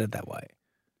shouldn't have said it that way.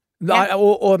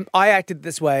 Or I acted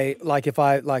this way, like if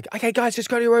I, like, okay, guys, just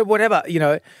go to your room, whatever. You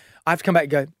know, I have to come back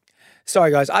and go,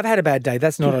 sorry, guys, I've had a bad day.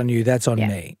 That's not on you. That's on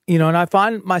me. You know, and I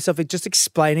find myself just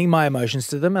explaining my emotions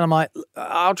to them. And I'm like,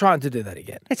 I'll try not to do that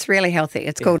again. It's really healthy.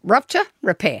 It's called rupture,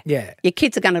 repair. Yeah. Your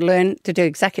kids are going to learn to do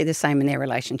exactly the same in their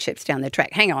relationships down the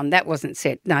track. Hang on, that wasn't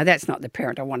said. No, that's not the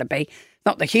parent I want to be.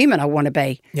 Not the human I want to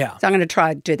be. Yeah. So I'm going to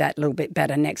try to do that a little bit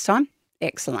better next time.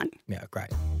 Excellent. Yeah, great.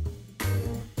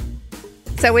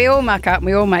 So we all muck up.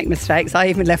 We all make mistakes. I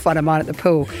even left one of mine at the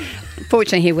pool.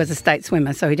 Fortunately, he was a state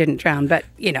swimmer, so he didn't drown. But,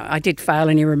 you know, I did fail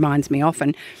and he reminds me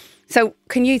often. So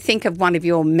can you think of one of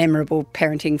your memorable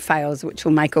parenting fails which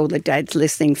will make all the dads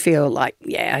listening feel like,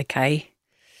 yeah, okay,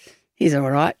 he's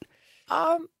all right?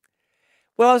 Well,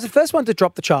 I was the first one to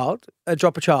drop a child.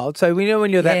 So we know when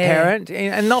you're that parent,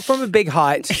 and not from a big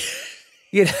height.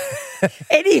 You know,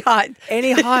 any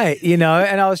height, you know.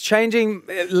 And I was changing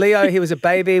Leo. He was a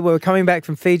baby. We were coming back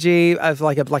from Fiji as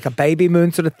like a baby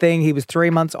moon sort of thing. He was 3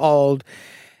 months old,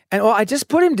 and I just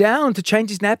put him down to change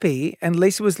his nappy. And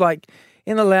Lisa was like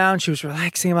in the lounge. She was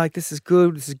relaxing. I'm like, this is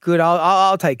good. This is good.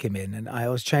 I'll take him in. And I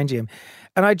was changing him,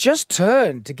 and I just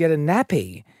turned to get a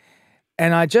nappy,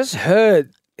 and I just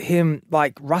heard him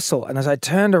like rustle. And as I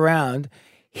turned around,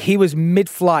 he was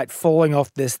mid-flight falling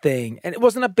off this thing. And it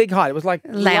wasn't a big height. It was like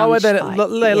lower than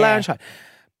lounge height.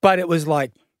 But it was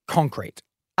like concrete.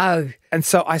 Oh. And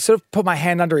so I sort of put my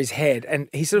hand under his head and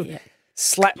he sort of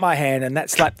slapped my hand and that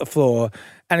slapped the floor.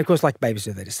 And of course, like babies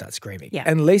do, they just start screaming. Yeah.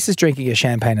 And Lisa's drinking a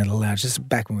champagne in the lounge. This is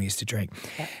back when we used to drink.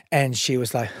 Yeah. And she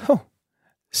was like, oh,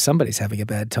 somebody's having a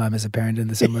bad time as a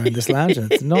parent somewhere in this lounge. And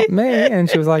it's not me. And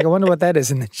she was like, I wonder what that is.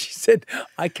 And then she said,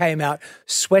 I came out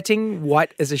sweating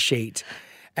white as a sheet.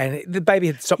 And the baby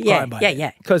had stopped crying by then.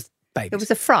 Yeah. Because babies. It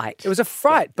was a fright. It was a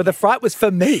fright, but the fright was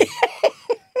for me.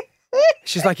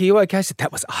 She's like, are you okay? I said,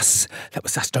 that was us. That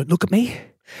was us. Don't look at me.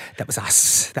 That was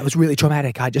us. That was really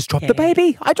traumatic. I just dropped the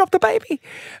baby. I dropped the baby.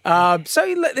 So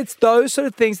it's those sort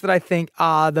of things that I think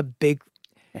are the big,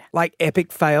 like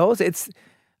epic fails. It's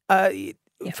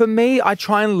for me, I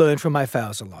try and learn from my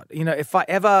fails a lot. You know, if I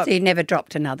ever... So you never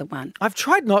dropped another one? I've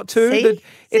tried not to. See?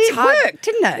 It's it hard. worked,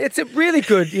 didn't it? It's really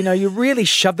good. You know, you really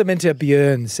shove them into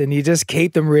björns and you just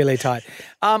keep them really tight.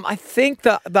 I think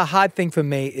the hard thing for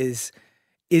me is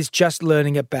just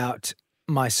learning about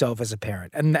myself as a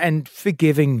parent and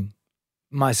forgiving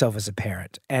myself as a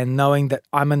parent and knowing that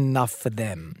I'm enough for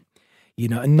them. You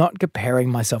know, and not comparing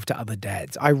myself to other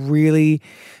dads.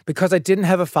 Because I didn't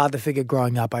have a father figure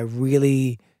growing up, I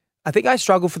think I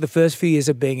struggled for the first few years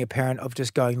of being a parent of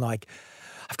just going like,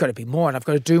 I've got to be more and I've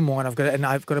got to do more and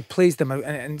I've got to please them.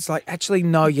 And it's like, actually,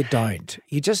 no, you don't.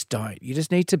 You just don't. You just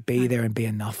need to be there and be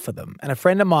enough for them. And a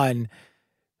friend of mine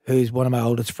who's one of my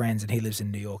oldest friends and he lives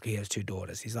in New York, he has 2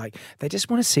 daughters. He's like, they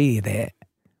just want to see you there.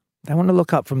 They want to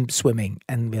look up from swimming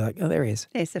and be like, oh, there he is.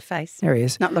 There's the face. There he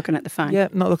is. Not looking at the phone. Yeah,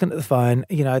 not looking at the phone.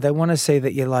 You know, they want to see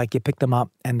that you pick them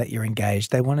up and that you're engaged.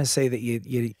 They want to see that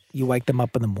you wake them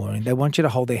up in the morning. They want you to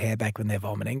hold their hair back when they're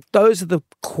vomiting. Those are the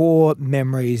core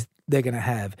memories they're going to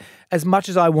have. As much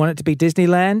as I want it to be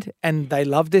Disneyland and they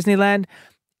love Disneyland,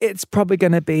 it's probably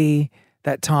going to be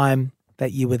that time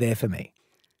that you were there for me.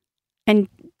 And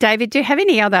David, do you have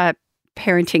any other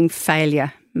parenting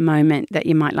failure moment that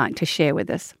you might like to share with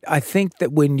us? I think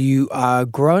that when you are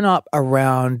grown up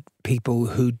around people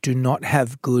who do not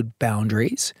have good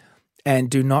boundaries and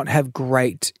do not have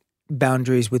great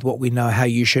boundaries with what we know how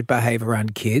you should behave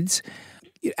around kids,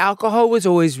 alcohol was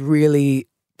always really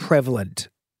prevalent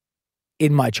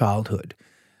in my childhood.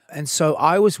 And so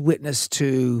I was witness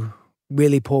to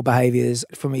really poor behaviors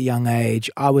from a young age.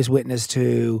 I was witness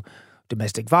to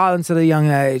domestic violence at a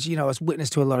young age. You know, I was witness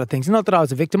to a lot of things. Not that I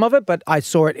was a victim of it, but I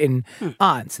saw it in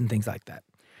aunts and things like that.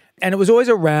 And it was always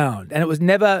around. And it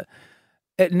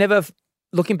never,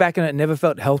 looking back on it, never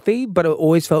felt healthy, but it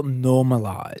always felt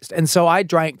normalized. And so I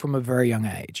drank from a very young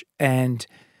age. And,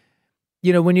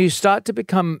 you know, when you start to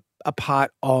become a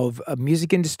part of a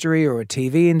music industry or a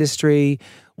TV industry,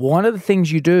 one of the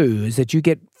things you do is that you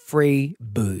get free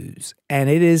booze. And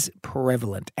it is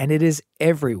prevalent. And it is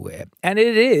everywhere. And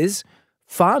it is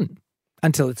fun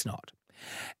until it's not.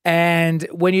 And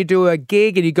when you do a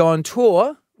gig and you go on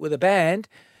tour with a band,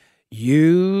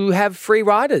 you have free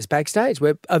riders backstage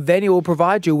where a venue will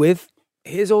provide you with,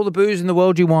 here's all the booze in the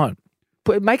world you want.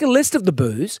 Make a list of the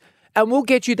booze and we'll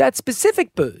get you that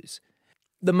specific booze.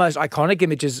 The most iconic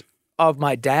images of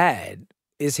my dad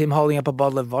is him holding up a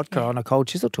bottle of vodka on a cold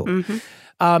chisel tour.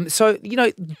 Mm-hmm. So, you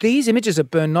know, these images are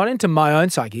burned not into my own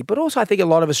psyche, but also I think a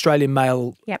lot of Australian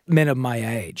male men of my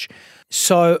age.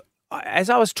 So as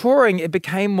I was touring, it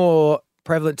became more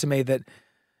prevalent to me that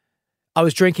I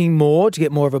was drinking more to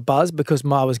get more of a buzz because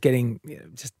I was getting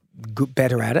just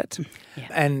better at it. Yeah.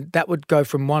 And that would go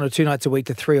from 1 or 2 nights a week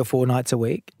to 3 or 4 nights a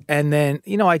week. And then,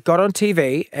 you know, I got on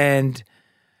TV and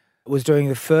was doing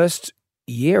the first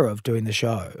year of doing the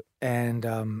show. And,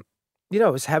 you know,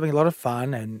 I was having a lot of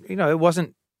fun and, you know, it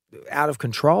wasn't out of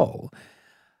control.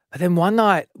 But then one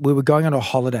night we were going on a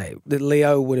holiday.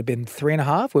 Leo would have been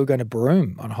 3.5. We were going to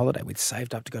Broome on holiday. We'd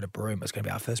saved up to go to Broome. It was going to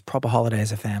be our first proper holiday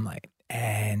as a family.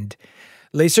 And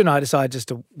Lisa and I decided just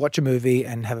to watch a movie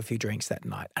and have a few drinks that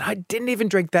night. And I didn't even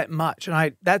drink that much.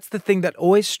 And that's the thing that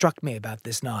always struck me about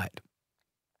this night.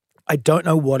 I don't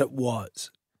know what it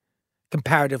was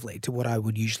comparatively to what I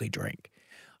would usually drink.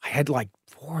 I had like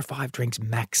 4 or 5 drinks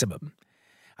maximum.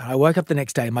 And I woke up the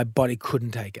next day and my body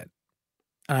couldn't take it.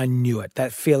 And I knew it.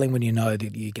 That feeling when you know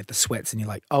that you get the sweats and you're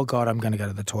like, oh God, I'm going to go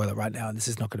to the toilet right now and this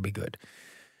is not going to be good.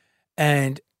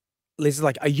 And Lisa's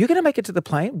like, are you going to make it to the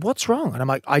plane? What's wrong? And I'm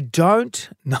like, I don't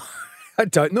know. I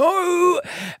don't know.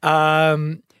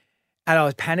 And I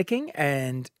was panicking.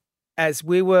 And as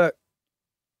we were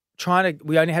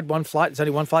we only had one flight. There's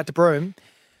only one flight to Broome.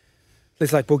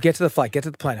 Lisa's like, well, get to the flight, get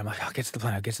to the plane. I'm like, I'll get to the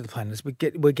plane. As we're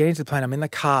getting to the plane, I'm in the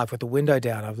car, I've got the window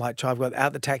down. I've got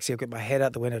out the taxi, I've got my head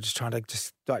out the window, trying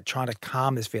to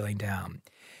calm this feeling down.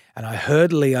 And I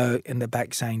heard Leo in the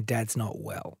back saying, Dad's not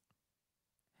well.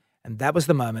 And that was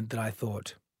the moment that I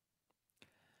thought,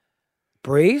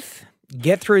 breathe,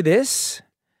 get through this,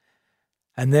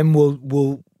 and then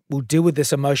we'll deal with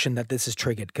this emotion that this has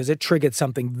triggered, because it triggered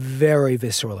something very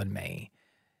visceral in me.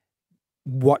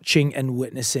 Watching and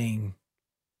witnessing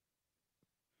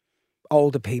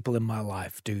older people in my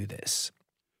life do this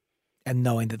and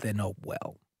knowing that they're not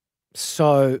well.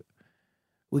 So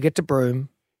we get to Broome.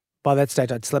 By that stage,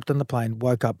 I'd slept on the plane,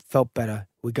 woke up, felt better.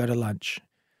 We go to lunch.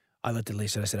 I looked at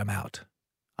Lisa and I said, I'm out.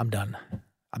 I'm done.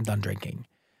 I'm done drinking.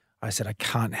 I said, I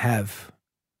can't have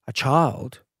a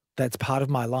child that's part of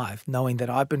my life, knowing that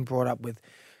I've been brought up with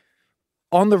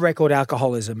on the record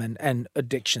alcoholism and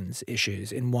addictions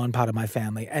issues in one part of my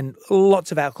family and lots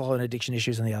of alcohol and addiction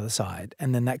issues on the other side,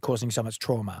 and then that causing so much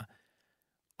trauma.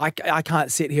 I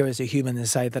can't sit here as a human and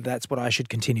say that that's what I should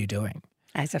continue doing.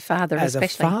 As a father, As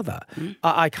especially. a father,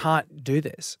 I can't do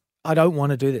this. I don't want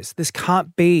to do this. This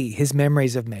can't be his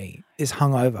memories of me is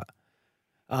hungover,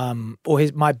 or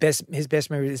his best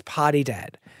memory is party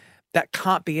dad. That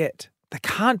can't be it. That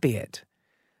can't be it.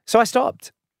 So I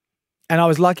stopped. And I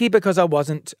was lucky because I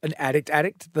wasn't an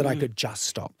addict that I could just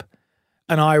stop.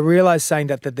 And I realized saying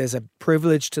that there's a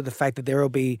privilege to the fact that there will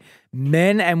be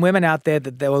men and women out there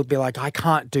that they will be like, I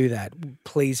can't do that.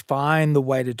 Please find the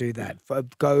way to do that.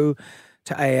 Go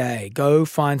to AA. Go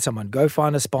find someone. Go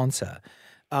find a sponsor.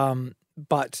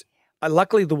 But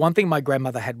luckily, the one thing my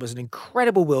grandmother had was an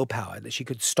incredible willpower that she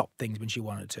could stop things when she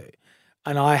wanted to.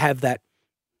 And I have that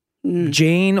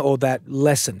gene or that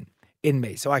lesson in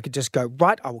me. So I could just go,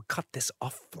 right, I will cut this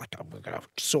off, like I'm going to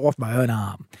saw off my own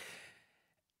arm.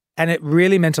 And it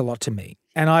really meant a lot to me.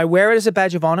 And I wear it as a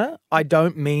badge of honor. I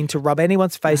don't mean to rub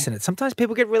anyone's face in it. Sometimes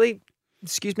people get really,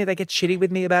 they get shitty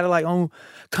with me about it, like, oh,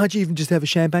 can't you even just have a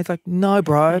champagne? It's like, no,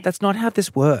 bro, that's not how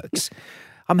this works.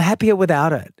 I'm happier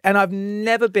without it. And I've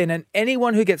never been, and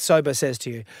anyone who gets sober says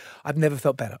to you, I've never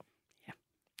felt better. Yeah.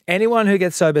 Anyone who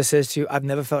gets sober says to you, I've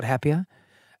never felt happier.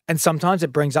 And sometimes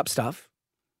it brings up stuff.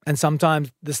 And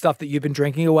sometimes the stuff that you've been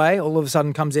drinking away all of a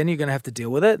sudden comes in, you're going to have to deal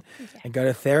with it and go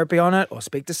to therapy on it or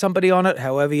speak to somebody on it,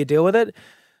 however you deal with it.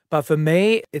 But for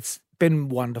me, it's been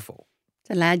wonderful.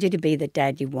 It's allowed you to be the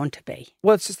dad you want to be.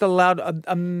 Well, it's just allowed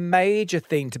a major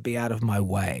thing to be out of my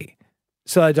way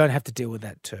so I don't have to deal with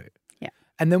that too. Yeah.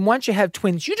 And then once you have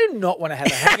twins, you do not want to have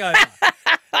a hangover.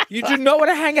 You do not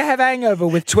want to have a hangover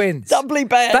with twins. Doubly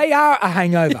bad. They are a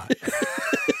hangover.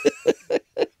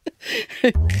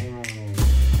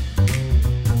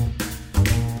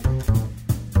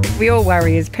 We all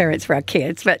worry as parents for our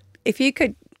kids, but if you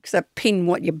could sort of pin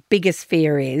what your biggest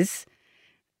fear is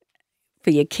for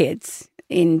your kids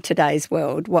in today's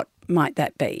world, what might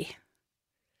that be?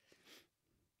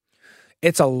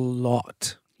 It's a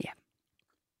lot. Yeah.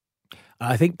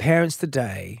 I think parents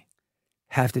today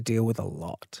have to deal with a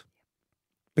lot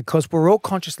because we're all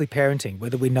consciously parenting,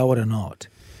 whether we know it or not.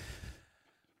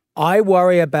 I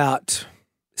worry about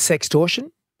sextortion.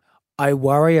 I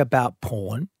worry about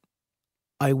porn.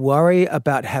 I worry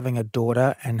about having a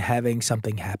daughter and having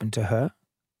something happen to her.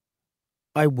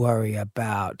 I worry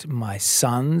about my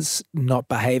sons not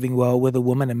behaving well with a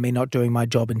woman and me not doing my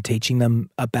job and teaching them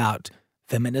about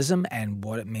feminism and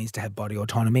what it means to have body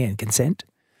autonomy and consent.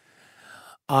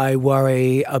 I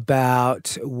worry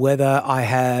about whether I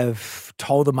have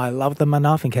told them I love them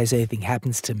enough in case anything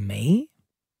happens to me.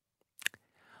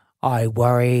 I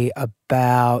worry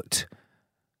about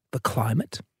the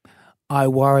climate. I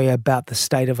worry about the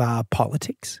state of our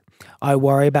politics. I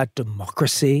worry about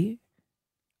democracy.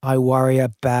 I worry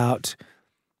about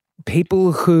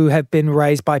people who have been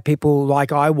raised by people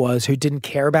like I was who didn't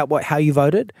care about how you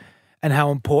voted and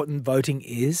how important voting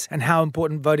is and how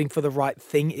important voting for the right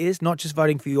thing is, not just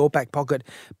voting for your back pocket,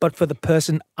 but for the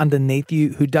person underneath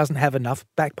you who doesn't have enough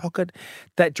back pocket,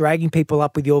 that dragging people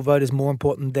up with your vote is more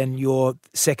important than your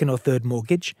second or third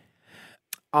mortgage.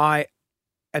 I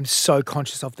am so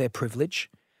conscious of their privilege.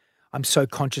 I'm so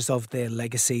conscious of their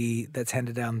legacy that's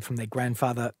handed down from their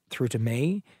grandfather through to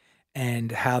me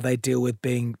and how they deal with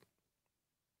being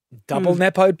double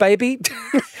Nepo baby,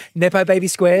 Nepo baby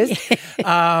squares.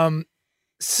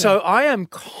 So I am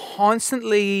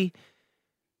constantly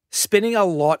spinning a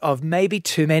lot of maybe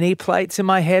too many plates in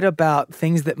my head about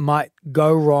things that might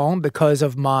go wrong because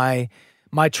of my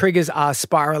triggers are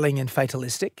spiraling and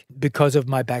fatalistic because of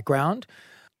my background.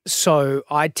 So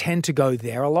I tend to go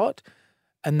there a lot.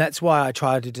 And that's why I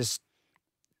try to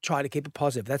keep it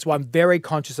positive. That's why I'm very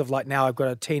conscious of, like, now I've got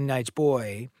a teenage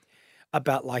boy,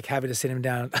 about like having to sit him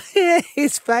down,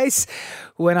 his face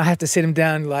when I have to sit him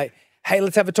down, like, hey,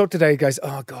 let's have a talk today. He goes,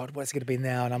 oh God, what's it going to be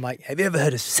now? And I'm like, have you ever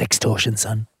heard of sextortion,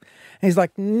 son? And he's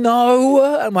like,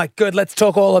 no. I'm like, good, let's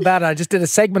talk all about it. I just did a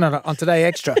segment on it on Today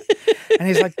Extra. And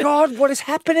he's like, God, what is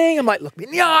happening? I'm like, look me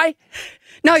in the eye.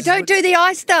 No, don't do the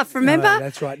eye stuff, remember? No,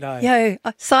 that's right, no. Yeah,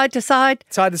 side to side.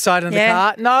 Side to side in the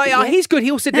car. No, he's good.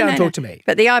 He'll sit down and talk to me.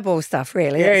 But the eyeball stuff,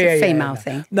 really, that's a female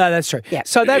thing. No, that's true. Yeah.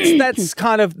 So that's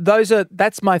kind of,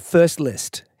 that's my first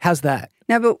list. How's that?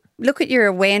 No, but look at your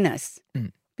awareness.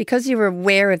 Because you're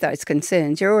aware of those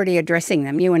concerns, you're already addressing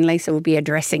them. You and Lisa will be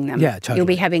addressing them. Yeah, totally. You'll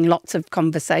be having lots of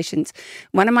conversations.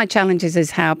 One of my challenges is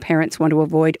how parents want to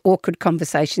avoid awkward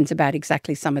conversations about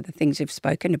exactly some of the things you've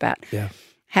spoken about. Yeah.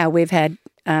 How we've had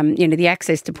the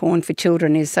access to porn for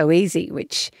children is so easy,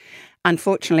 which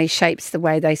unfortunately shapes the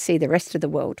way they see the rest of the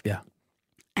world. Yeah.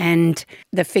 And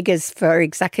the figures for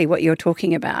exactly what you're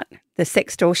talking about, the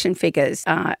sextortion figures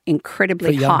are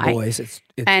incredibly For young high. boys, it's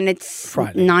And it's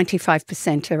frightening.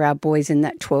 95% are our boys in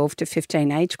that 12 to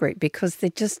 15 age group because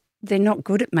they're not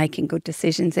good at making good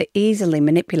decisions. They're easily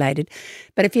manipulated.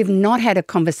 But if you've not had a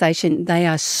conversation, they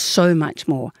are so much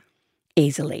more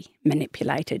easily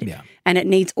manipulated. Yeah. And it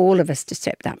needs all of us to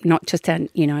step up, not just,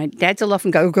 dads will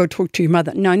often go talk to your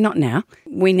mother. No, not now.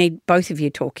 We need both of you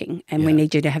talking and we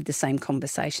need you to have the same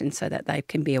conversation so that they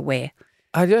can be aware.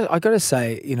 I got to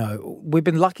say, we've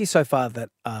been lucky so far that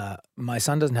my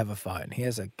son doesn't have a phone. He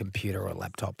has a computer or a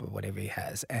laptop or whatever he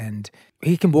has, and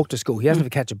he can walk to school. He doesn't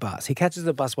have to catch a bus. He catches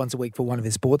a bus once a week for one of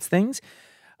his sports things.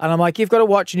 And I'm like, you've got to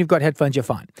watch and you've got headphones, you're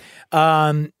fine.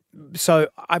 So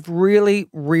I've really,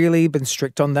 really been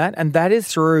strict on that. And that is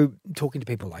through talking to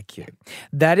people like you.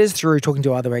 That is through talking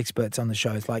to other experts on the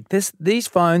shows like this. These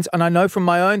phones, and I know from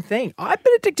my own thing, I've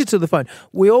been addicted to the phone.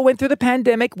 We all went through the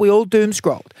pandemic. We all doom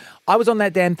scrolled. I was on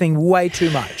that damn thing way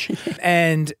too much.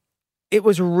 And it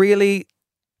was really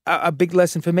a big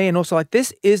lesson for me. And also like,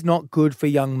 this is not good for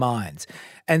young minds.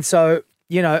 And so,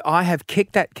 I have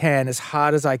kicked that can as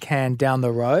hard as I can down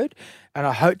the road. And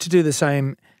I hope to do the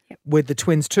same with the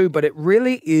twins too, but it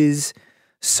really is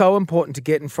so important to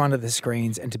get in front of the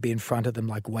screens and to be in front of them,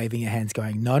 like waving your hands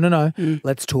going, no,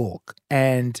 let's talk.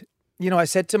 And, I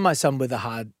said to my son with the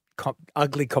hard,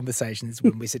 ugly conversations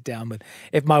when we sit down with,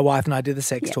 if my wife and I do the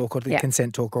sex talk or the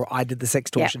consent talk or I did the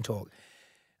sextortion talk,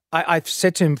 I've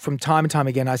said to him from time and time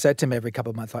again, I said to him every couple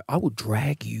of months, like, I will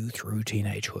drag you through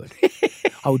teenagehood.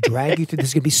 I will drag you through. This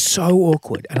is going to be so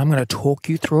awkward and I'm going to talk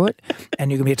you through it.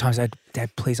 And you're going to be at times like, Dad,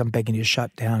 please, I'm begging you to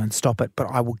shut down and stop it. But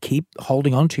I will keep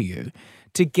holding on to you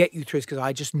to get you through this because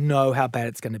I just know how bad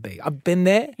it's going to be. I've been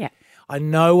there. Yeah. I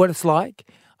know what it's like.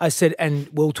 I said, and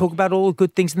we'll talk about all the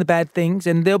good things and the bad things,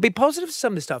 and there'll be positives to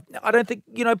some of this stuff. I don't think,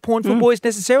 porn for boys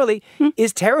necessarily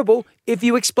is terrible if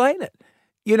you explain it,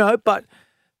 but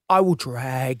I will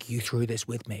drag you through this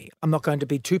with me. I'm not going to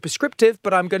be too prescriptive,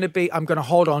 but I'm going to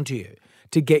hold on to you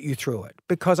to get you through it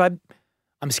because I'm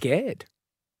scared.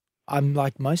 I'm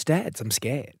like most dads, I'm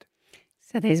scared.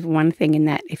 So there's one thing in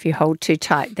that. If you hold too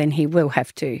tight, then he will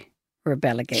have to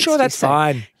rebel against Sure, you. that's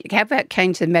fine. How about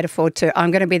change the metaphor to I'm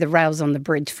going to be the rails on the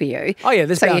bridge for you. Oh,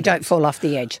 yeah. So you don't fall off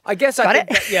the edge. I guess Got I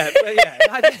it? think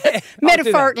yeah.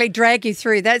 Metaphorically drag you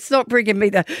through. That's not bringing me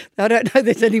I don't know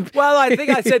there's any... Well, I think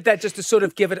I said that just to sort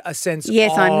of give it a sense of...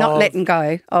 Yes, I'm not letting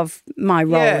go of my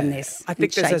role in this. I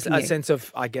think there's a sense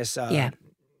of, I guess... a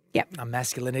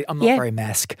masculinity. I'm not very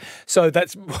mask. So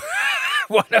that's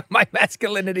one of my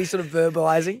masculinity sort of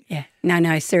verbalizing. Yeah.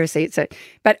 No, seriously.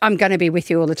 But I'm going to be with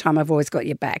you all the time. I've always got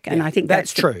your back. And I think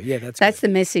that's true. Yeah, that's the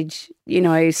message,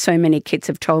 so many kids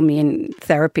have told me in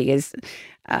therapy is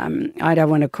I don't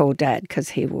want to call Dad because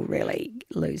he will really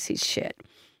lose his shit.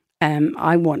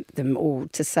 I want them all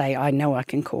to say, I know I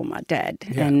can call my dad.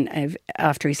 Yeah. And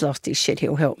after he's lost his shit,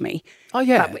 he'll help me. Oh,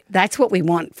 yeah. But that's what we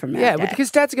want from our dad. Because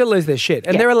dads are going to lose their shit.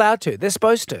 And they're allowed to. They're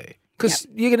supposed to. Because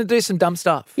you're going to do some dumb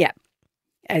stuff. Yeah.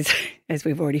 As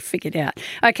we've already figured out.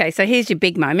 Okay, so here's your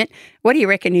big moment. What do you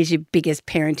reckon is your biggest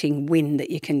parenting win that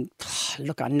you can,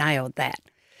 look, I nailed that.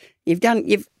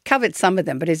 You've covered some of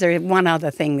them, but is there one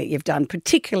other thing that you've done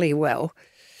particularly well?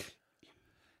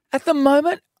 At the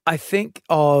moment, I think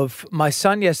of my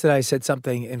son yesterday said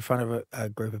something in front of a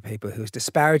group of people who was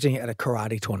disparaging at a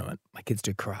karate tournament. My kids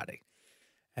do karate.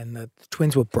 And the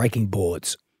twins were breaking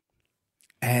boards.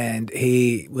 And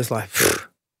he was like,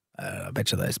 I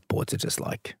bet you those boards are just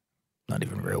like not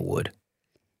even real wood.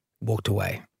 Walked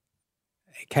away.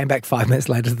 He came back 5 minutes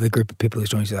later to the group of people who was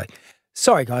joining. He's like,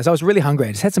 sorry, guys, I was really hungry.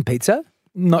 I just had some pizza.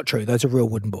 Not true. Those are real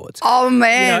wooden boards. Oh,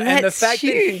 man, and that's the fact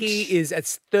huge. that he is at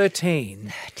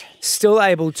 13 still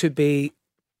able to be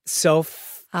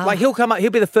like he'll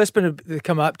be the first one to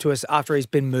come up to us after he's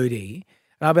been moody.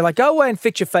 And I'll be like, go away and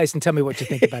fix your face and tell me what you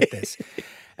think about this.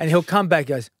 And he'll come back and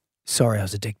goes, sorry, I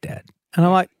was a dick, Dad. And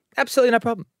I'm like, absolutely no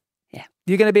problem. Yeah.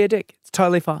 You're going to be a dick. It's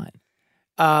totally fine.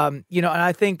 And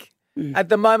I think at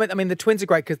the moment, I mean, the twins are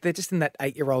great because they're just in that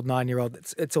 8-year-old, 9-year-old.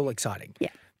 It's all exciting. Yeah.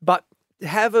 But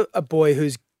have a boy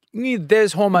who's,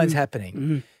 there's hormones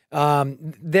happening.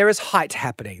 There is height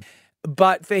happening.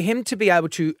 But for him to be able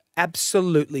to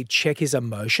absolutely check his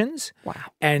emotions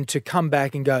and to come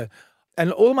back and go,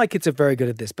 and all my kids are very good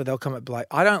at this, but they'll come up and be like,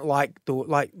 I don't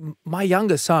like my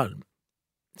younger son.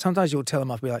 Sometimes you'll tell him,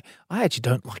 I'll be like, I actually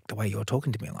don't like the way you're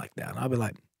talking to me like that. And I'll be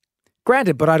like,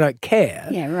 granted, but I don't care.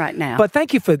 Yeah, right now. But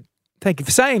thank you for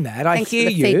saying that. Thanks I hear for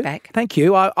the you. feedback. Thank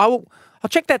you. I will I'll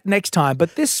check that next time.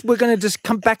 But this, we're going to just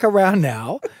come back around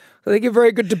now. I think you're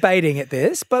very good debating at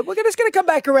this, but we're just going to come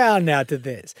back around now to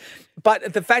this.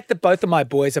 But the fact that both of my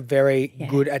boys are very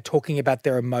good at talking about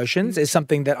their emotions is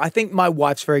something that I think my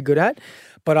wife's very good at.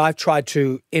 But I've tried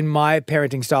to, in my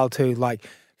parenting style, to like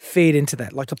feed into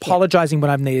that, like apologizing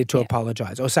when I've needed to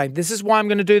apologize, or saying, this is why I'm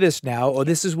going to do this now, or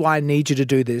this is why I need you to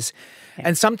do this.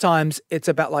 And sometimes it's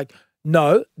about like,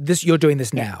 no, you're doing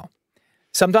this now.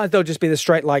 Sometimes they'll just be the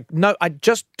straight like, no, I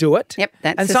just do it. Yep,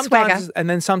 that's and the sometimes, swagger. and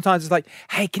then sometimes it's like,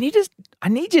 hey, I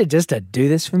need you just to do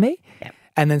this for me. Yep.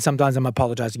 And then sometimes I'm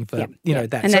apologizing for, that.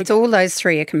 And that's all those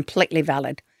three are completely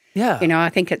valid. Yeah. You know, I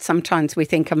think sometimes we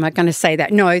think, am I going to say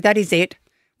that? No, that is it.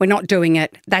 We're not doing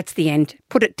it. That's the end.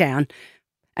 Put it down.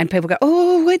 And people go,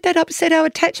 oh, would that upset our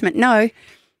attachment? No,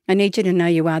 I need you to know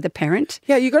you are the parent.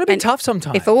 Yeah, you've got to be tough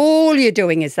sometimes. If all you're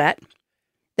doing is that,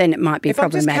 then it might be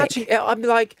problematic. I'm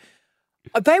like,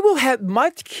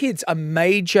 my kids are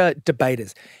major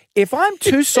debaters. If I'm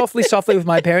too softly with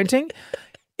my parenting,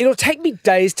 it'll take me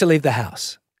days to leave the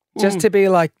house. Just to be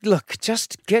like, look,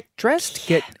 just get dressed,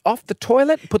 get off the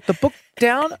toilet, put the book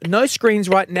down, no screens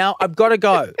right now. I've got to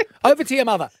go. Over to your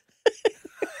mother.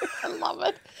 I love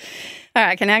it. All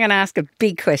right, now I'm going to ask a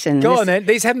big question. Go on then.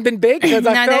 These haven't been big because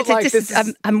I felt like this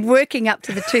is... I'm working up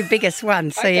to the two biggest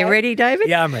ones. So you ready, David?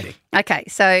 Yeah, I'm ready. Okay,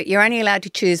 so you're only allowed to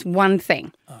choose one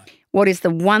thing. What is the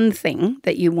one thing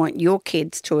that you want your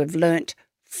kids to have learnt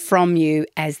from you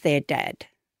as their dad?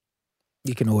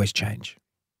 You can always change.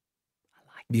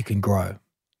 You can grow.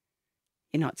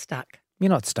 You're not stuck. You're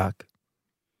not stuck.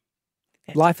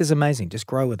 Life is amazing. Just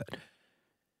grow with it.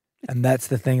 And that's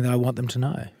the thing that I want them to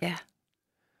know. Yeah.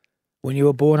 When you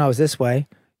were born, I was this way.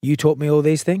 You taught me all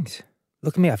these things.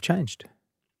 Look at me, I've changed.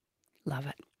 Love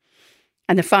it.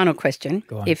 And the final question,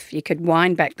 if you could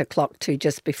wind back the clock to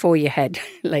just before you had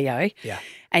Leo,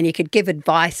 and you could give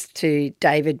advice to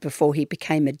David before he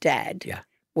became a dad,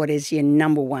 what is your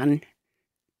number one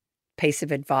piece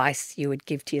of advice you would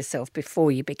give to yourself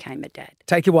before you became a dad?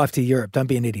 Take your wife to Europe. Don't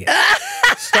be an idiot.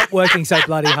 Stop working so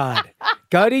bloody hard.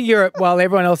 Go to Europe while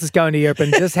everyone else is going to Europe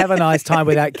and just have a nice time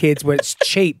without kids where it's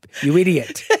cheap, you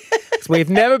idiot. Because we've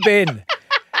never been.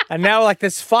 And now, like,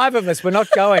 there's 5 of us. We're not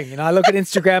going. And I look at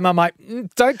Instagram. I'm like,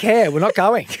 don't care. We're not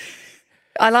going.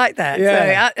 I like that.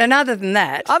 Yeah. So, and other than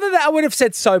that, I would have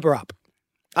said sober up.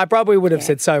 I probably would have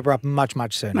said sober up much,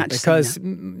 much sooner. Because,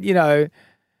 you know,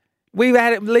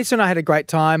 Lisa and I had a great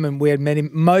time, and we had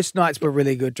most nights were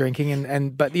really good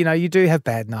drinking, but you know, you do have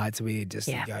bad nights where you just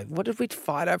go, what did we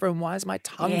fight over, and why does my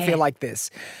tongue feel like this?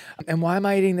 And why am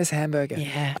I eating this hamburger?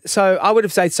 Yeah. So I would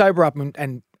have said sober up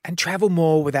and travel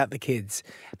more without the kids.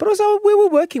 But also we were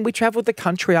working, we traveled the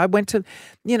country. I went to,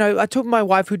 I took my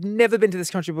wife who'd never been to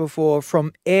this country before,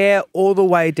 from Ayr all the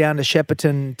way down to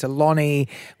Shepparton to Lonnie.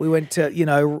 We went to,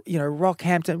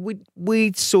 Rockhampton.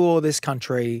 We saw this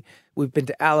country. We've been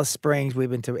to Alice Springs. We've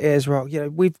been to Ayers Rock.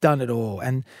 We've done it all.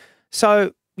 And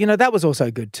so, that was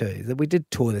also good too, that we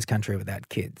did tour this country without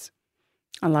kids.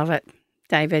 I love it.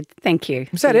 David, thank you.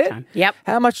 Is that it? Time. Yep.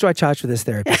 How much do I charge for this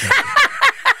therapy?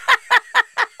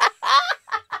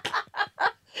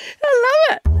 I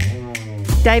love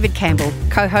it. David Campbell,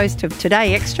 co-host of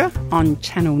Today Extra on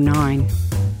Channel 9.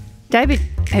 David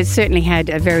has certainly had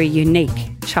a very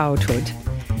unique childhood,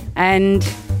 and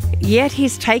yet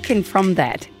he's taken from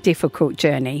that difficult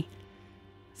journey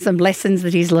some lessons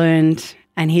that he's learned,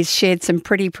 and he's shared some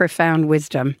pretty profound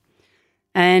wisdom.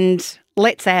 And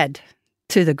let's add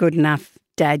to the good enough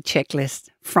dad checklist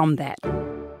from that.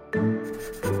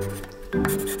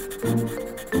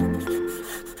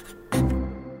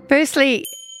 Firstly,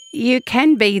 you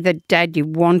can be the dad you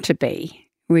want to be,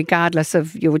 regardless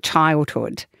of your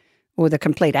childhood or the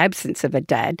complete absence of a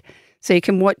dad. So you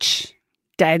can watch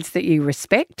dads that you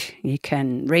respect, you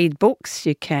can read books,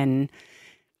 you can,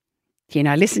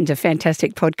 listen to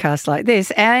fantastic podcasts like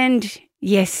this, and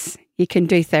yes, you can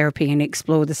do therapy and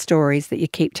explore the stories that you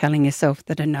keep telling yourself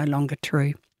that are no longer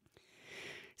true.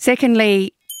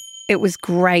 Secondly, it was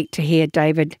great to hear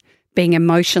David being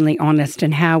emotionally honest,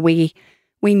 and how we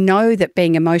know that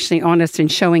being emotionally honest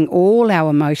and showing all our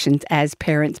emotions as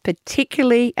parents,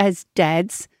 particularly as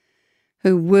dads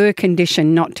who were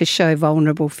conditioned not to show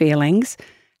vulnerable feelings,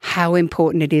 how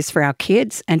important it is for our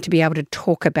kids and to be able to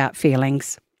talk about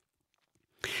feelings.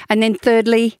 And then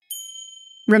thirdly,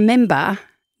 remember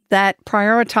that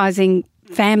prioritising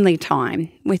family time,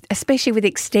 especially with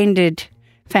extended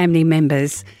family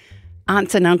members,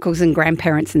 aunts and uncles and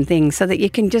grandparents and things, so that you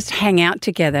can just hang out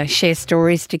together, share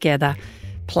stories together,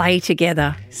 play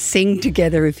together, sing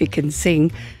together if you can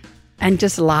sing, and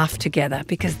just laugh together,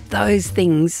 because those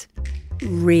things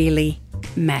really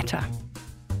matter.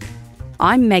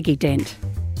 I'm Maggie Dent,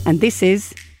 and this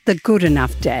is The Good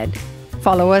Enough Dad.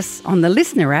 Follow us on the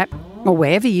Listener app or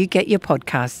wherever you get your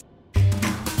podcasts.